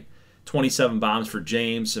all right. 27 bombs for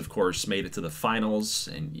James. Of course, made it to the finals,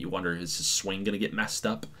 and you wonder, is his swing going to get messed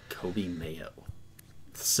up? Kobe Mayo.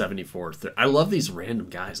 74. I love these random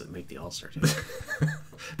guys that make the All-Star team.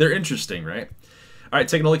 They're interesting, right? All right,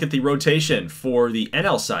 taking a look at the rotation for the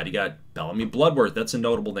NL side. You got Bellamy Bloodworth. That's a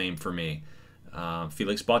notable name for me.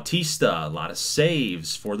 Felix Bautista, a lot of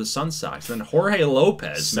saves for the Sun Sox. Then Jorge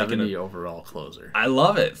Lopez. 70 overall closer. I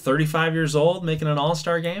love it. 35 years old, making an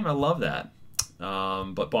All-Star game. I love that.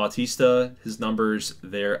 But Bautista, his numbers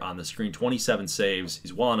there on the screen, 27 saves.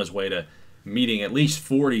 He's well on his way to meeting at least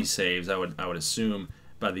 40 saves, I would assume,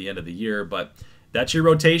 by the end of the year. But that's your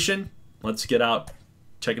rotation. Let's get out,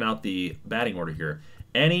 checking out the batting order here.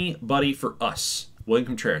 Anybody for us? William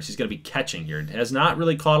Contreras. He's going to be catching here. Has not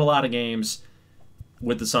really caught a lot of games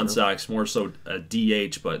with the Sun Sox, more so a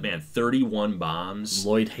DH, but man, 31 bombs.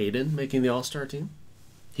 Lloyd Hayden making the All-Star team.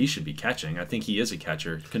 He should be catching. I think he is a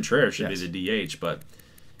catcher. Contreras should be the DH, but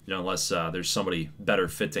unless there's somebody better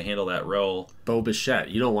fit to handle that role. Bo Bichette.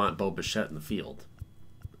 You don't want Bo Bichette in the field,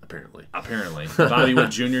 apparently. Bobby Witt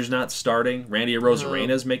Jr. is not starting. Randy Arozarena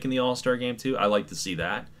is making the All-Star game, too. I like to see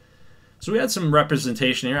that. So we had some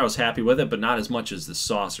representation here. I was happy with it, but not as much as the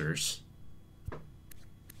Saucers.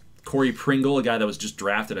 Corey Pringle, a guy that was just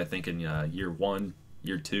drafted, I think, in year 1,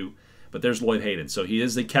 year 2. But there's Lloyd Hayden. So he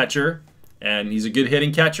is the catcher, and he's a good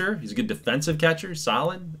hitting catcher. He's a good defensive catcher,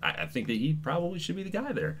 solid. I think that he probably should be the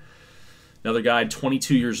guy there. Another guy,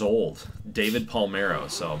 22 years old, David Palmeiro.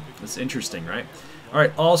 So it's interesting, right? All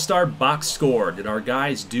right, All-Star box score. Did our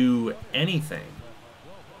guys do anything?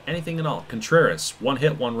 Anything at all? Contreras, 1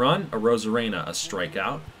 hit, 1 run. Arozarena, a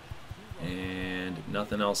strikeout. And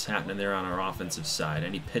nothing else happening there on our offensive side.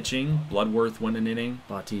 Any pitching? Bloodworth won an inning.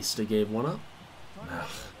 Bautista gave 1 up. Ugh,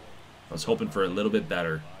 I was hoping for a little bit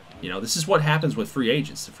better. This is what happens with free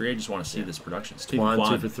agents. The free agents want to see this production.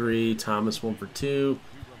 Juan 2 for 3. Thomas 1 for 2.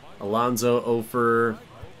 Alonso 0 for.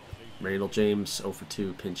 Randall James 0 for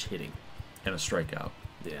 2. Pinch hitting. And a strikeout.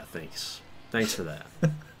 Yeah, thanks. Thanks for that.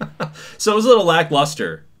 So it was a little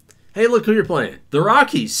lackluster. Hey, look who you're playing. The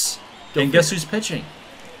Rockies. And guess who's pitching?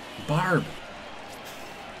 Barb.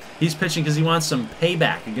 He's pitching because he wants some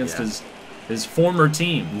payback against his former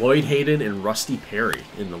team. Lloyd Hayden and Rusty Perry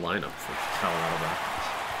in the lineup for Colorado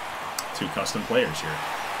Rockies. 2 custom players here.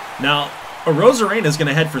 Now, Arozarena is going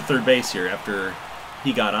to head for third base here after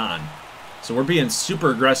he got on. So we're being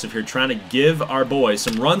super aggressive here, trying to give our boys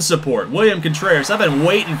some run support. William Contreras, I've been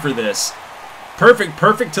waiting for this.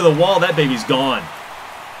 Perfect to the wall. That baby's gone.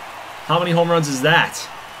 How many home runs is that?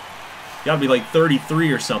 Got to be like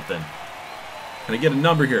 33 or something. Can I get a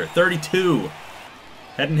number here? 32.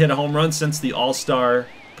 Hadn't hit a home run since the All-Star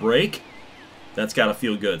break. That's got to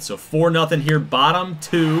feel good. So 4-0 here. Bottom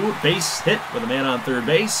 2. Base hit with a man on third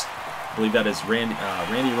base. I believe that is Randy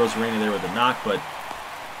Arozarena there with a knock, but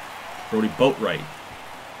Brody Boatwright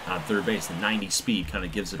on third base. The 90 speed kind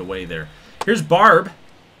of gives it away there. Here's Barb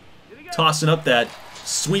tossing up that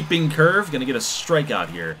sweeping curve. Going to get a strikeout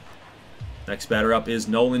here. Next batter up is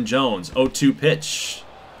Nolan Jones. 0-2 pitch.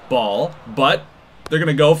 Ball, but they're going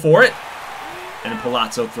to go for it. And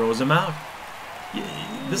Palazzo throws him out.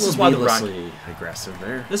 This is why the Rockies aggressive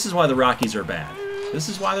there. This is why the Rockies are bad. This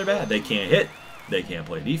is why they're bad. They can't hit. They can't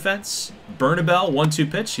play defense. Bernabell,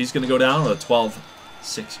 1-2 pitch. He's going to go down with a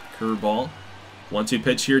 12-6 curveball. 1-2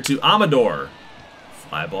 pitch here to Amador.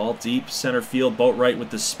 Fly ball deep center field. Boatwright with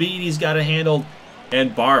the speed he's got it handled.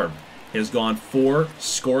 And Barb has gone 4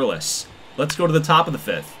 scoreless. Let's go to the top of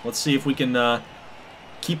the 5th. Let's see if we can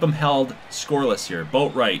keep them held scoreless here.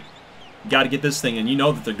 Boatwright. Got to get this thing, and you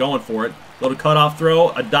know that they're going for it. Little cutoff throw.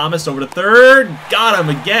 Adames over to third. Got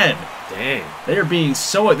him again. Dang. They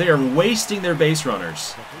are wasting their base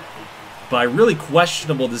runners by really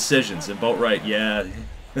questionable decisions. And Boatwright, yeah.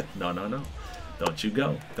 No. Don't you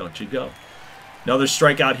go. Don't you go. Another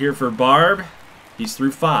strikeout here for Barb. He's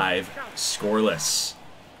through 5. Scoreless.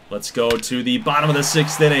 Let's go to the bottom of the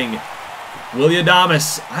 6th inning. Willie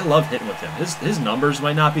Adames. I love hitting with him. His numbers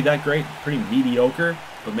might not be that great. Pretty mediocre.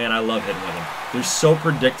 But, man, I love hitting with him. They're so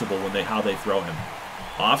predictable how they throw him.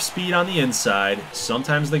 Off speed on the inside.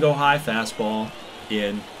 Sometimes they go high fastball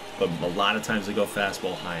in, but a lot of times they go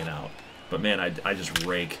fastball high and out. But, man, I just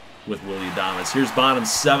rake with Willie Adames. Here's bottom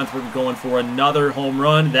 7th. We're going for another home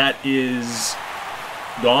run. That is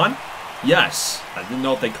gone? Yes. I didn't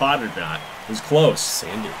know if they caught it or not. It was close.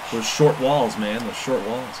 Sandage. Those short walls, man. Those short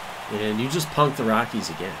walls. And you just punked the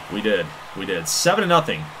Rockies again. We did.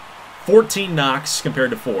 7-0. 14 knocks compared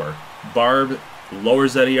to 4. Barb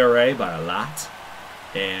lowers that ERA by a lot.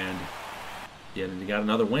 And yeah, he got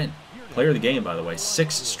another win. Player of the game, by the way.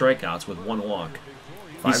 6 strikeouts with 1 walk.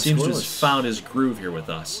 He seems to have found his groove here with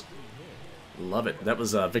us. Love it. That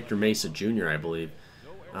was Victor Mesa Jr., I believe,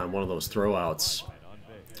 on one of those throwouts.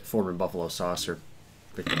 Former Buffalo Saucer,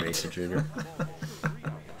 Victor Mesa Jr.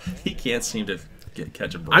 He can't seem to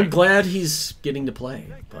catch a break. I'm glad he's getting to play,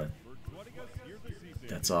 but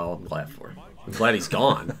that's all I'm glad for. I'm glad he's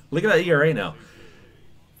gone. Look at that ERA now.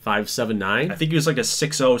 5.79. I think he was like a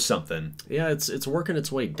 6.0 something. Yeah, it's working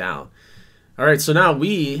its way down. All right, so now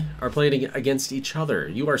we are playing against each other.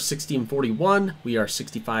 You are 60-41. We are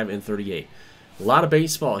 65-38. A lot of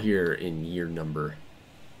baseball here in year number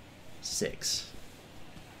 6.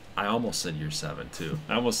 I almost said year 7 too.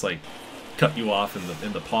 I almost like cut you off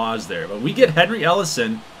in the pause there. But we get Henry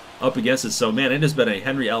Ellison up against it. So man, it has been a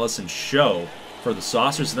Henry Ellison show for the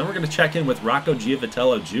Saucers. And then we're going to check in with Rocco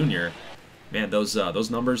Giavitello Jr. Man, those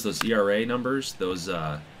numbers, those ERA numbers, those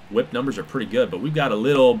whip numbers are pretty good. But we've got a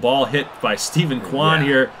little ball hit by Stephen Kwan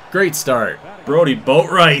here. Great start. Brody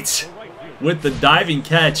Boatwright with the diving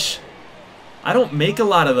catch. I don't make a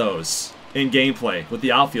lot of those in gameplay with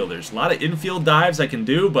the outfielders. A lot of infield dives I can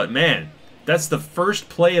do, but man, that's the first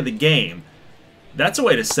play of the game. That's a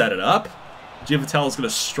way to set it up. Giavitello's going to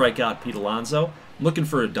strike out Pete Alonso. I'm looking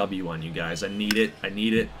for a W on you guys. I need it. I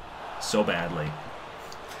need it so badly.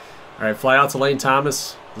 All right, fly out to Lane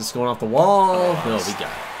Thomas. This is going off the wall. No, we got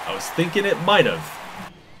it. I was thinking it might have.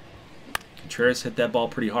 Contreras hit that ball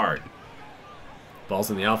pretty hard. Ball's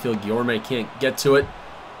in the outfield. Guillorme can't get to it.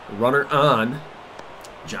 Runner on.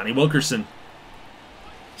 Johnny Wilkerson.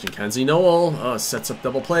 Mackenzie Noel sets up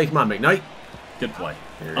double play. Come on, McKnight. Good play.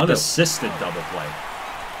 Unassisted double play.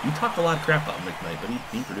 You talked a lot of crap about McKnight, but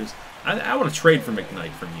he produced. I want to trade for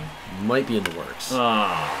McKnight from you. Might be in the works.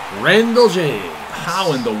 Randall James.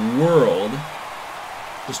 How in the world?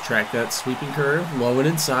 Just track that sweeping curve, low and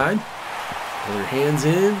inside. Pull your hands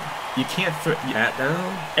in. You can't throw. Hat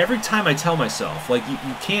down. Every time I tell myself, like, you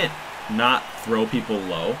can't not throw people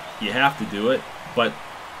low. You have to do it. But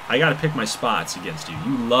I got to pick my spots against you.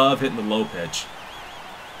 You love hitting the low pitch.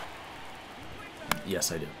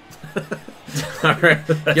 Yes, I do. All right.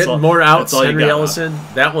 Getting more outs, Henry Ellison.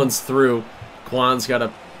 That one's through. Kwan's got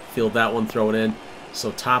to field that one, throw it in.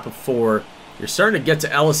 So top of 4. You're starting to get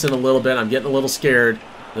to Ellison a little bit. I'm getting a little scared.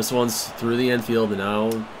 This one's through the infield, and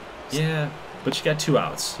now... Yeah, but you got 2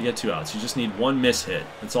 outs. You got 2 outs. You just need 1 miss hit.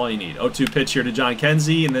 That's all you need. 0-2 pitch here to John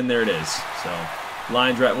Kenzie, and then there it is. So...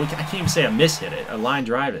 line drive. Well, I can't even say I miss-hit it. I line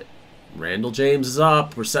drive it. Randall James is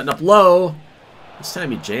up. We're setting up low. This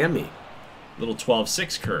time he jammed me. Little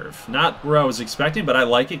 12-6 curve. Not where I was expecting, but I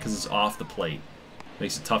like it because it's off the plate.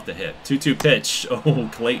 Makes it tough to hit. 2-2 pitch. Oh,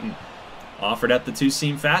 Clayton offered at the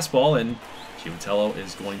 2-seam fastball, and Giavitello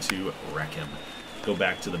is going to wreck him. Go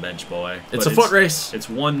back to the bench, boy. It's a foot race. It's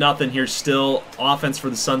 1-0 here still. Offense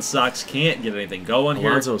for the Sun Sox can't get anything going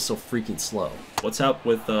here. Alonso is so freaking slow. What's up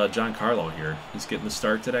with Giancarlo here? He's getting the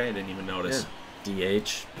start today? I didn't even notice. Yeah.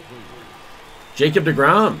 DH. Jacob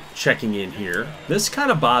deGrom checking in here. This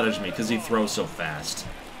kind of bothers me because he throws so fast.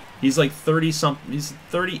 He's like 30-something. He's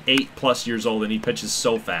 38-plus years old, and he pitches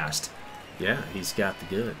so fast. Yeah, he's got the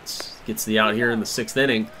goods. Gets the out here in the 6th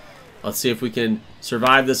inning. Let's see if we can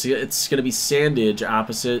survive this. It's going to be Sandage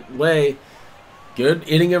opposite way. Good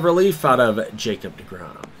inning of relief out of Jacob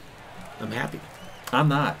deGrom. I'm happy. I'm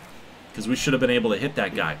not, because we should have been able to hit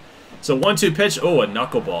that guy. So 1-2 pitch. Oh, a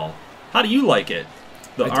knuckleball. How do you like it?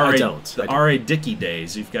 The I don't. The R.A. Dickey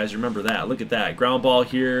days, if you guys remember that. Look at that. Ground ball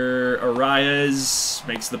here. Arias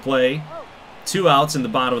makes the play. 2 outs in the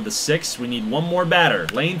bottom of the 6th. We need 1 more batter.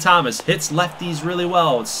 Lane Thomas hits lefties really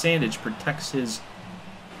well. Sandage protects his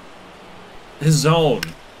zone,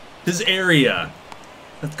 his area.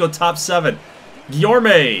 Let's go top 7.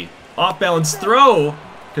 Guillorme, off-balance throw.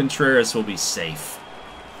 Contreras will be safe.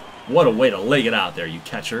 What a way to lay it out there, you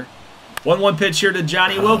catcher. 1-1 pitch here to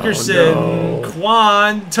Johnny Wilkerson. No.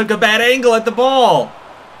 Kwan took a bad angle at the ball.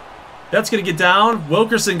 That's going to get down.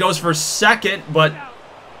 Wilkerson goes for second, but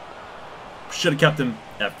should have kept him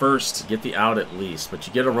at first. Get the out at least, but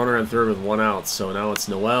you get a runner on third with 1 out, so now it's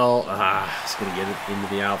Noel. He's going to get it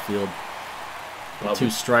into the outfield. With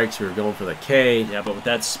 2 strikes, we were going for the K. Yeah, but with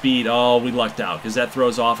that speed, oh, we lucked out because that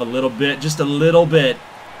throws off a little bit, just a little bit,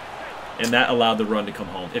 and that allowed the run to come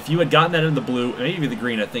home. If you had gotten that in the blue, maybe the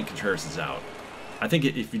green, I think Contreras is out. I think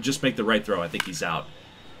if you just make the right throw, I think he's out.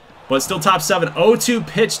 But still top 7. 0-2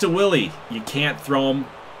 pitch to Willie. You can't throw him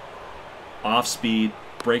off speed,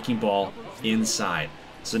 breaking ball inside.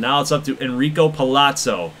 So now it's up to Enrico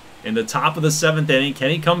Palazzo in the top of the 7th inning.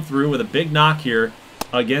 Can he come through with a big knock here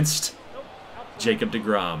against Jacob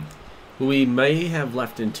deGrom? Who we may have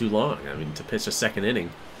left in too long. I mean, to pitch a 2nd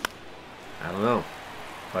inning. I don't know.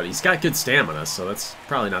 But he's got good stamina, so that's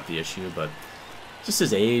probably not the issue. But just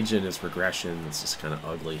his age and his progression, it's just kind of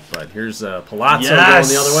ugly. But here's Palazzo Yes!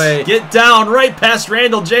 going the other way. Get down right past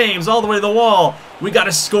Randall James all the way to the wall. We got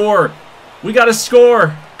to score. We got to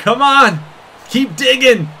score. Come on. Keep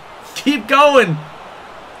digging. Keep going.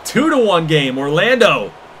 2-1 game.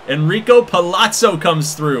 Orlando. Enrico Palazzo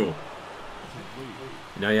comes through.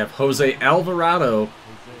 Now you have Jose Alvarado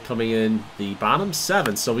coming in the bottom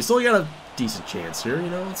 7. So we still got a decent chance here. You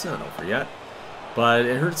know, it's not over yet. But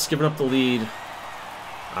it hurts giving up the lead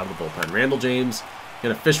out of the bullpen. Randall James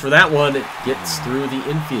going to fish for that one. It gets through the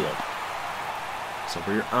infield. So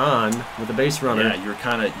we're on with the base runner. Yeah,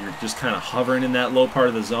 you're just kind of hovering in that low part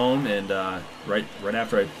of the zone, and right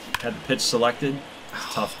after I had the pitch selected,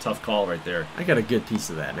 tough call right there. I got a good piece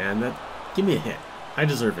of that, man. Give me a hit. I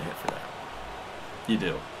deserve a hit for that. You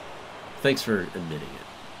do. Thanks for admitting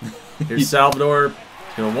it. Here's Salvador.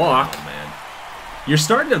 He's gonna walk. Oh, man. You're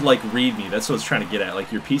starting to like read me. That's what I was trying to get at.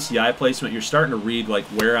 Like your PCI placement, you're starting to read like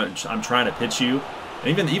where I'm trying to pitch you.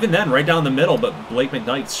 And even then, right down the middle, but Blake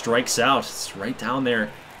McKnight strikes out. It's right down there.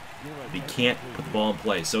 He can't put the ball in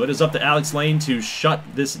play. So it is up to Alex Lane to shut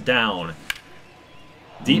this down.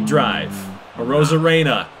 Deep drive.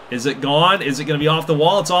 Arozarena. Is it gone? Is it going to be off the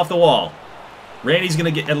wall? It's off the wall. Randy's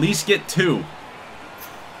going to at least get 2.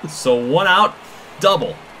 So 1 out,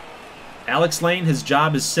 double. Alex Lane, his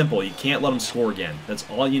job is simple. You can't let him score again. That's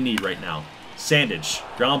all you need right now. Sandage.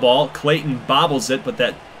 Ground ball. Clayton bobbles it, but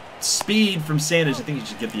that speed from Sandage, I think he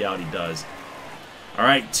should get the out. He does. All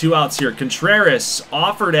right, 2 outs here. Contreras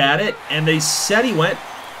offered at it, and they said he went.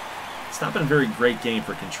 It's not been a very great game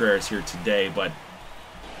for Contreras here today, but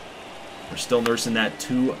we're still nursing that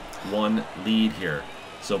 2-1 lead here.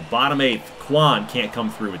 So bottom 8th, Kwan can't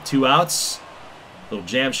come through with 2 outs. Little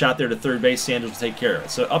jam shot there to third base. Sanders will take care of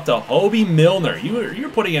it. So up to Hobie Milner. You're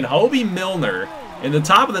putting in Hobie Milner in the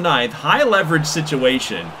top of the 9th. High leverage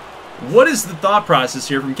situation. What is the thought process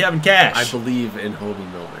here from Kevin Cash? I believe in Hobie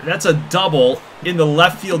Milner. That's a double in the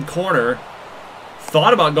left field corner.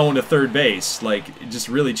 Thought about going to third base. Like, just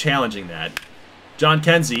really challenging that. John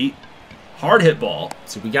Kenzie. Hard hit ball.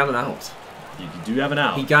 So we got an out. You do have an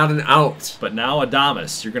out. He got an out. But now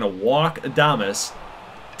Adames. You're going to walk Adames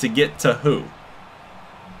to get to who?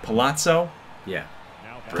 Palazzo? Yeah.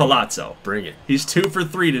 Palazzo. Bring it. He's 2 for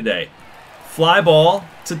 3 today. Fly ball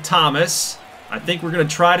to Thomas. I think we're going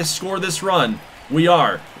to try to score this run. We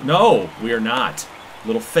are. No, we are not.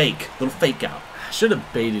 Little fake out. I should have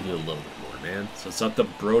baited you a little bit more, man. So it's up to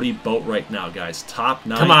Brody Boat right now, guys. Top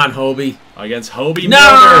 9. Come on, Hobie. Against Hobie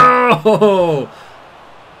No! Milner.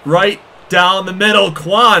 Right down the middle.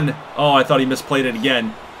 Kwan. Oh, I thought he misplayed it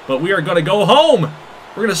again. But we are going to go home.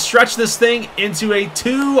 We're going to stretch this thing into a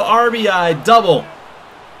 2 RBI double.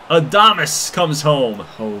 Adames comes home.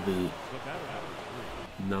 Hobie.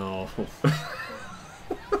 No.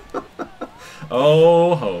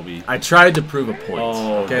 Oh, Hobie. I tried to prove a point.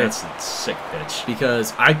 Oh, okay? that's a sick pitch.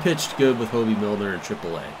 Because I pitched good with Hobie Milner in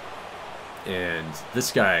AAA. And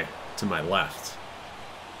this guy to my left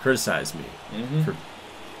criticized me for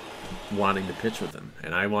wanting to pitch with him.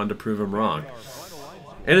 And I wanted to prove him wrong.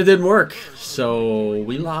 And it didn't work. So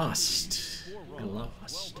we lost. We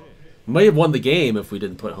lost. We might have won the game if we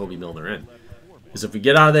didn't put Hobie Milner in. Because if we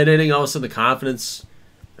get out of that inning, all of a sudden the confidence,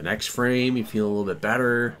 the next frame, you feel a little bit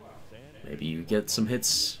better. Maybe you get some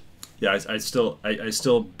hits. Yeah, I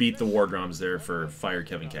still beat the war drums there for fire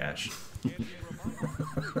Kevin Cash.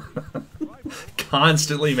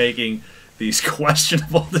 Constantly making these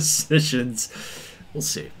questionable decisions. We'll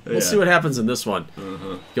see. We'll see what happens in this one.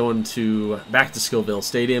 Going back to Scoville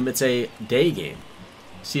Stadium. It's a day game.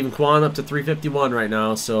 Stephen Kwan up to 351 right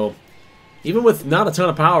now. So even with not a ton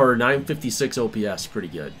of power, 956 OPS, pretty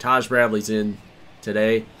good. Taj Bradley's in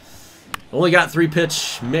today. Only got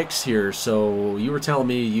 3-pitch mix here. So you were telling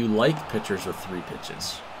me you like pitchers with 3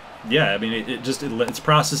 pitches. Yeah, I mean, it's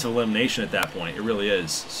process of elimination at that point. It really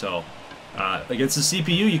is. So against the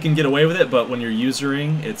CPU, you can get away with it, but when you're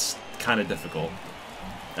usering, it's kind of difficult.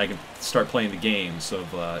 I can start playing the game, so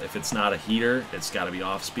if it's not a heater, it's got to be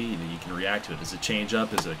off speed, and you can react to it. Is it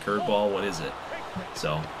changeup? Is it a curveball? What is it?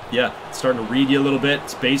 So, yeah, it's starting to read you a little bit.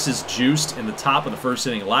 Space is juiced in the top of the first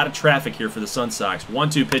inning. A lot of traffic here for the Sun Sox.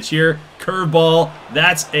 1-2 pitch here. Curveball.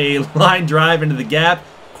 That's a line drive into the gap.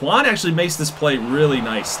 Kwan actually makes this play really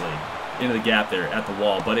nicely into the gap there at the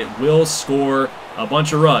wall, but it will score a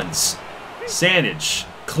bunch of runs. Sandage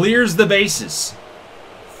clears the bases.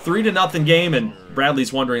 3-0 game, and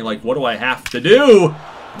Bradley's wondering, like, what do I have to do?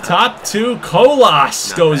 Top 2,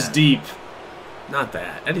 Colas goes deep. Not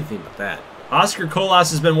that. Anything but that. Oscar Colas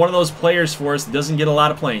has been one of those players for us that doesn't get a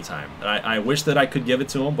lot of playing time. I wish that I could give it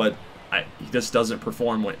to him, but he just doesn't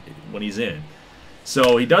perform when he's in.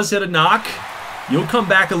 So he does hit a knock. You'll come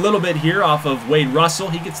back a little bit here off of Wade Russell.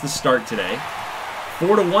 He gets the start today.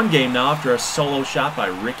 4-1 game now after a solo shot by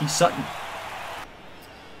Ricky Sutton.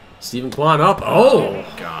 Stephen Kwan up. Oh,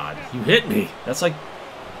 God. You hit me. That's like,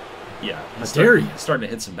 yeah. How dare you? Starting to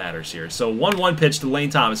hit some batters here. So 1-1 pitch to Lane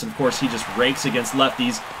Thomas. And, of course, he just rakes against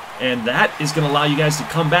lefties. And that is going to allow you guys to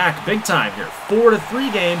come back big time here.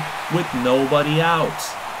 4-3 game with nobody out.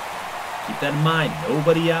 Keep that in mind.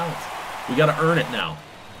 Nobody out. We got to earn it now.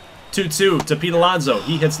 2-2 to Pete Alonso.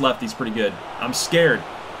 He hits lefties pretty good. I'm scared,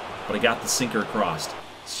 but I got the sinker across.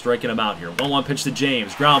 Striking him out here. 1-1 pitch to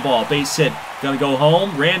James. Ground ball, base hit. Gonna go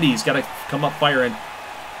home. Randy's got to come up firing.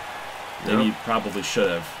 Maybe you probably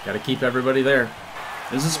should have. Got to keep everybody there.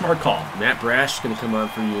 This is a smart call. Matt Brash going to come on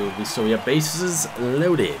for you. So we have bases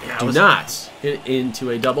loaded. Yeah, Do not hit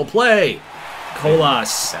into a double play.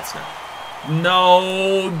 Colas. That's not.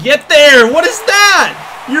 No. Get there. What is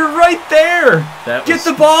that? You're right there. Get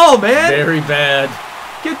the ball, man. Very bad.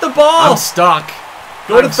 Get the ball. I'm stuck.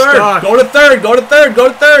 Go to third. Go to third. Go to third. Go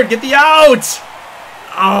to third. Get the out.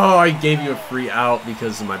 Oh, I gave you a free out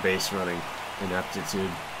because of my base running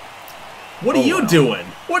ineptitude. What are you doing?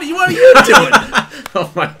 What are you doing?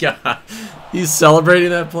 Oh my God. He's celebrating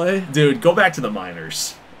that play? Dude, go back to the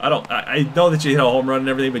minors. I know that you hit a home run and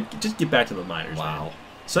everything, but just get back to the minors. Wow. Man.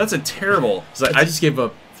 So that's a terrible. So I just gave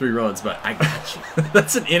up 3 runs, but I got you.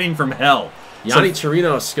 That's an inning from hell. Yanni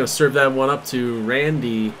Chirinos is going to serve that one up to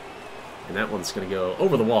Randy, and that one's going to go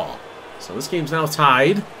over the wall. So this game's now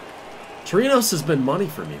tied. Chirinos has been money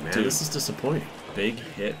for me, man. Dude, this is disappointing. Big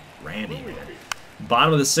hit, Randy, man.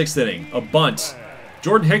 Bottom of the 6th inning, a bunt.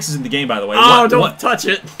 Jordan Hicks is in the game, by the way. Oh, don't touch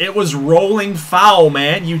it. It was rolling foul,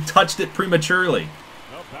 man. You touched it prematurely.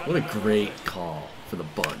 What a great call for the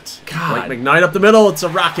bunt. God. Like McKnight up the middle. It's a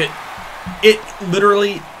rocket. It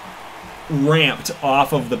literally ramped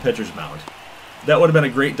off of the pitcher's mound. That would have been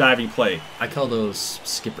a great diving play. I call those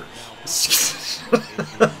skippers.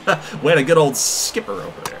 We had a good old skipper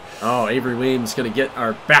over there. Oh, Avery Weems going to get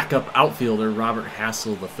our backup outfielder, Robert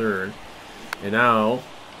Hassel III. And now,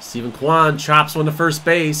 Stephen Kwan chops one to first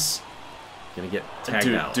base. Going to get tagged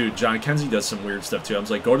out. Dude, John Kenzie does some weird stuff too. I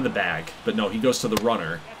was like, go to the bag. But no, he goes to the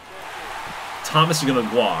runner. Thomas is going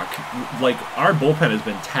to walk. Like, our bullpen has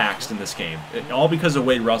been taxed in this game. All because of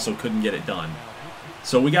Wade Russell couldn't get it done.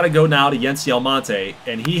 So we got to go now to Yency Almonte,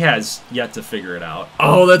 and he has yet to figure it out.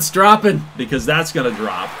 Oh, that's dropping. Because that's going to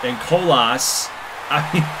drop. And Colas, I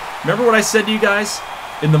mean, remember what I said to you guys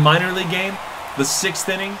in the minor league game? The 6th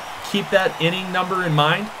inning? Keep that inning number in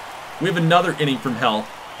mind. We have another inning from hell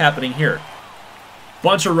happening here.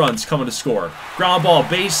 Bunch of runs coming to score. Ground ball,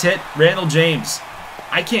 base hit, Randall James.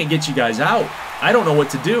 I can't get you guys out. I don't know what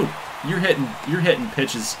to do. You're hitting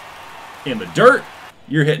pitches in the dirt.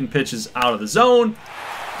 You're hitting pitches out of the zone.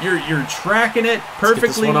 You're tracking it perfectly.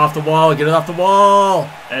 Let's get this one off the wall. Get it off the wall.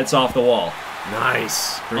 It's off the wall.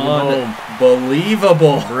 Nice. Bring him home.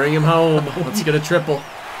 Unbelievable. Bring him home. Let's get a triple.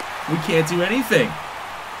 We can't do anything.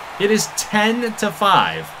 It is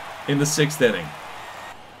 10-5 in the 6th inning.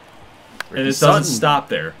 And it doesn't stop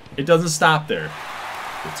there. It doesn't stop there.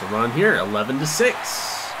 It's a run here, 11-6.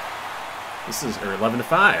 This is, or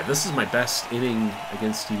 11-5. This is my best inning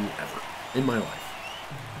against you ever in my life.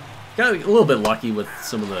 Got a little bit lucky with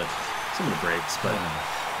some of the breaks, but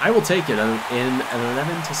I will take it in an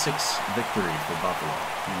 11-6 victory for Buffalo.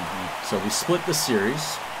 So we split the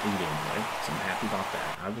series in gameplay, so I'm happy about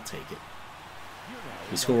that. I will take it.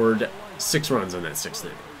 We scored 6 runs in that 6th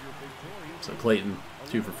inning. So Clayton,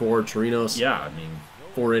 2 for 4. Chirinos, yeah, I mean,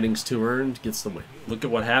 4 innings, 2 earned, gets the win. Look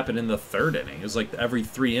at what happened in the 3rd inning. It was like every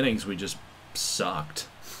 3 innings we just sucked.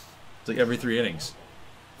 It's like every 3 innings.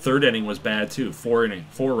 3rd inning was bad too. 4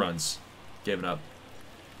 runs, gave it up.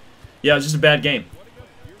 Yeah, it was just a bad game.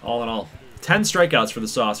 All in all, 10 strikeouts for the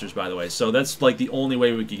Saucers, by the way. So that's like the only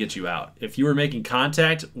way we could get you out. If you were making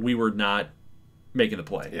contact, we were not making the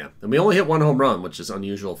play. Yeah, and we only hit 1 home run, which is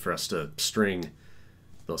unusual for us to string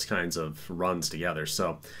those kinds of runs together.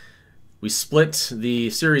 So we split the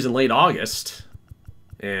series in late August,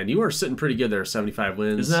 and you were sitting pretty good there, 75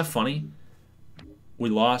 wins. Isn't that funny? We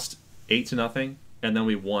lost 8-0, and then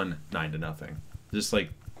we won 9-0. Just like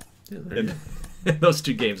in those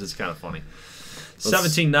 2 games, it's kind of funny.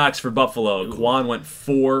 17 knocks for Buffalo. Kwan went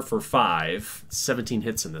 4 for 5. 17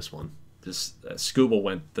 hits in this one. This Scooble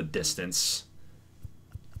went the distance.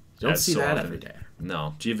 You don't see that every day.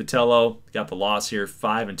 No. Giovitello got the loss here,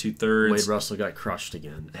 5 2/3. Wade Russell got crushed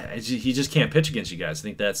again. He just can't pitch against you guys. I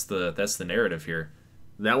think that's the narrative here.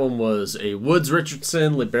 That one was a Woods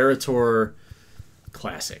Richardson Liberator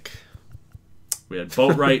classic. We had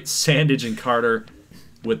Boatwright, Sandage, and Carter.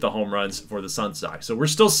 with the home runs for the Sun Sox. So we're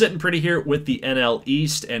still sitting pretty here with the NL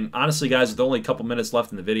East. And honestly, guys, with only a couple minutes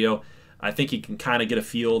left in the video, I think you can kind of get a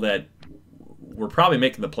feel that we're probably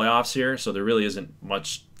making the playoffs here. So there really isn't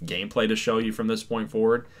much gameplay to show you from this point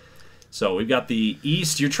forward. So we've got the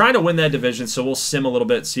East. You're trying to win that division, so we'll sim a little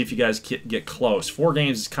bit, see if you guys get close. 4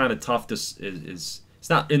 games is kind of tough to it's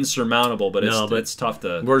not insurmountable, but it's tough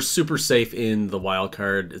to. We're super safe in the wild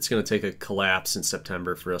card. It's going to take a collapse in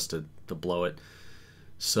September for us to blow it.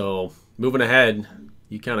 So moving ahead,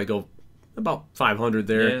 you kind of go about 500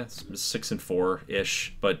 there. Yeah, it's 6-4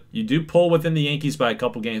 ish, but you do pull within the Yankees by a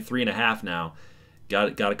couple games, 3.5 now.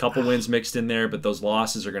 Got a couple wins mixed in there, but those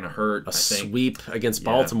losses are going to hurt. A sweep against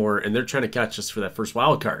Baltimore, and they're trying to catch us for that first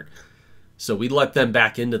wild card. So we let them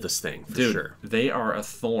back into this thing for sure. They are a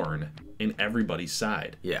thorn in everybody's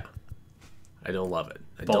side. Yeah, I don't love it.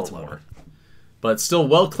 Baltimore. Don't love it. But still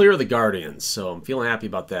well clear of the Guardians, so I'm feeling happy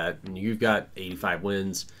about that. And you've got 85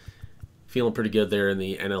 wins. Feeling pretty good there in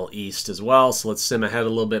the NL East as well. So let's sim ahead a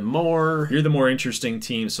little bit more. You're the more interesting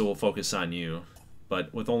team, so we'll focus on you.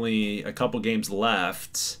 But with only a couple games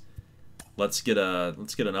left, let's get an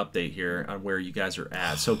update here on where you guys are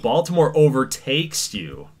at. So Baltimore overtakes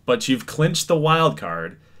you, but you've clinched the wild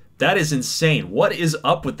card. That is insane. What is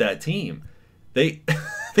up with that team? They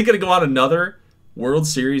gonna go on another World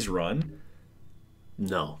Series run?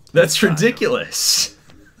 No, that's ridiculous.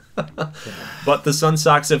 But the Sun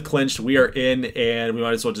Sox have clinched. We are in, and we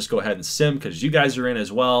might as well just go ahead and sim because you guys are in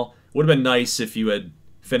as well. Would have been nice if you had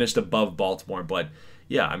finished above Baltimore, but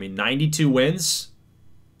yeah, I mean 92 wins.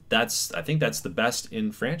 I think that's the best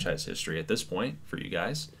in franchise history at this point for you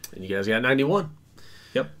guys. And you guys got 91.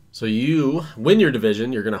 Yep. So you win your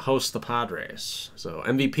division. You're going to host the Padres. So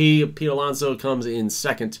MVP Pete Alonso comes in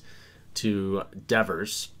second to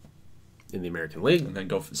Devers in the American League, and then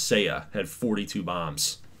Seiya had 42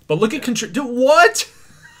 bombs. But look at dude, what?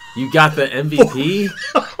 You got the MVP.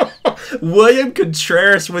 William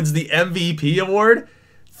Contreras wins the MVP award.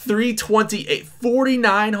 328,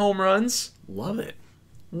 49 home runs. Love it.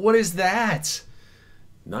 What is that?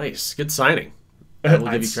 Nice. Good signing. I will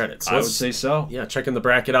give you credit. So I would say so. Yeah, checking the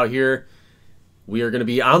bracket out here. We are going to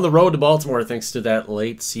be on the road to Baltimore thanks to that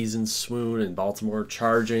late season swoon and Baltimore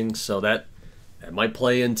charging. So that might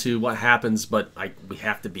play into what happens, but we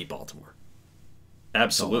have to beat Baltimore.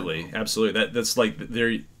 Absolutely. Absolutely. That's like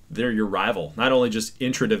they're your rival. Not only just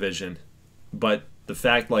intra-division, but the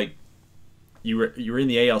fact like you were in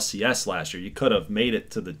the ALCS last year. You could have made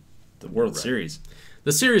it to the World Series.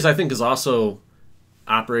 The series, I think, is also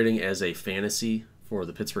operating as a fantasy for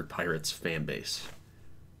the Pittsburgh Pirates fan base.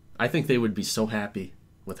 I think they would be so happy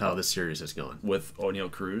with how this series has gone. With O'Neal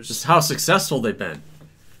Cruz. Just how successful they've been.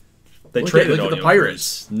 They traded look at the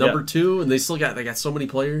Pirates, number 2, and they got so many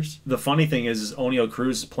players. The funny thing is O'Neal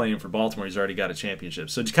Cruz is playing for Baltimore. He's already got a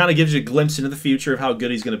championship. So it just kind of gives you a glimpse into the future of how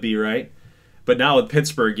good he's going to be, right? But now with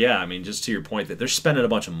Pittsburgh, yeah, I mean, just to your point, that they're spending a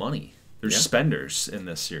bunch of money. They're spenders in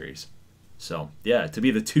this series. So, yeah, to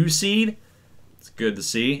be the 2 seed, it's good to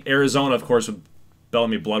see. Arizona, of course, with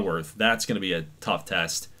Bellamy Bloodworth, that's going to be a tough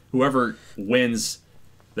test. Whoever wins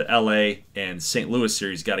the LA and St. Louis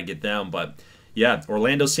series got to get down. But, yeah,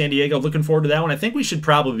 Orlando, San Diego, looking forward to that one. I think we should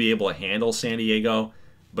probably be able to handle San Diego.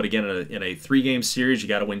 But, again, in a 3-game series, you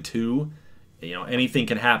got to win 2. You know, anything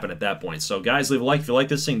can happen at that point. So, guys, leave a like if you like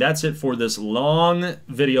this thing. That's it for this long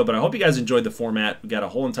video. But I hope you guys enjoyed the format. We got a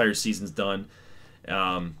whole entire season's done.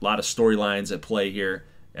 A lot of storylines at play here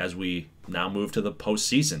as we now move to the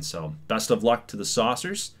postseason. So, best of luck to the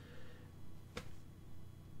Saucers.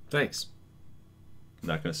 Thanks.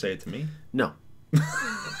 Not going to say it to me? No.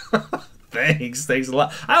 Thanks a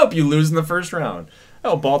lot. I hope you lose in the first round. I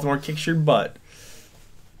hope Baltimore kicks your butt.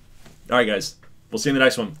 All right, guys. We'll see you in the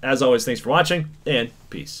next one. As always, thanks for watching, and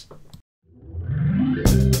peace.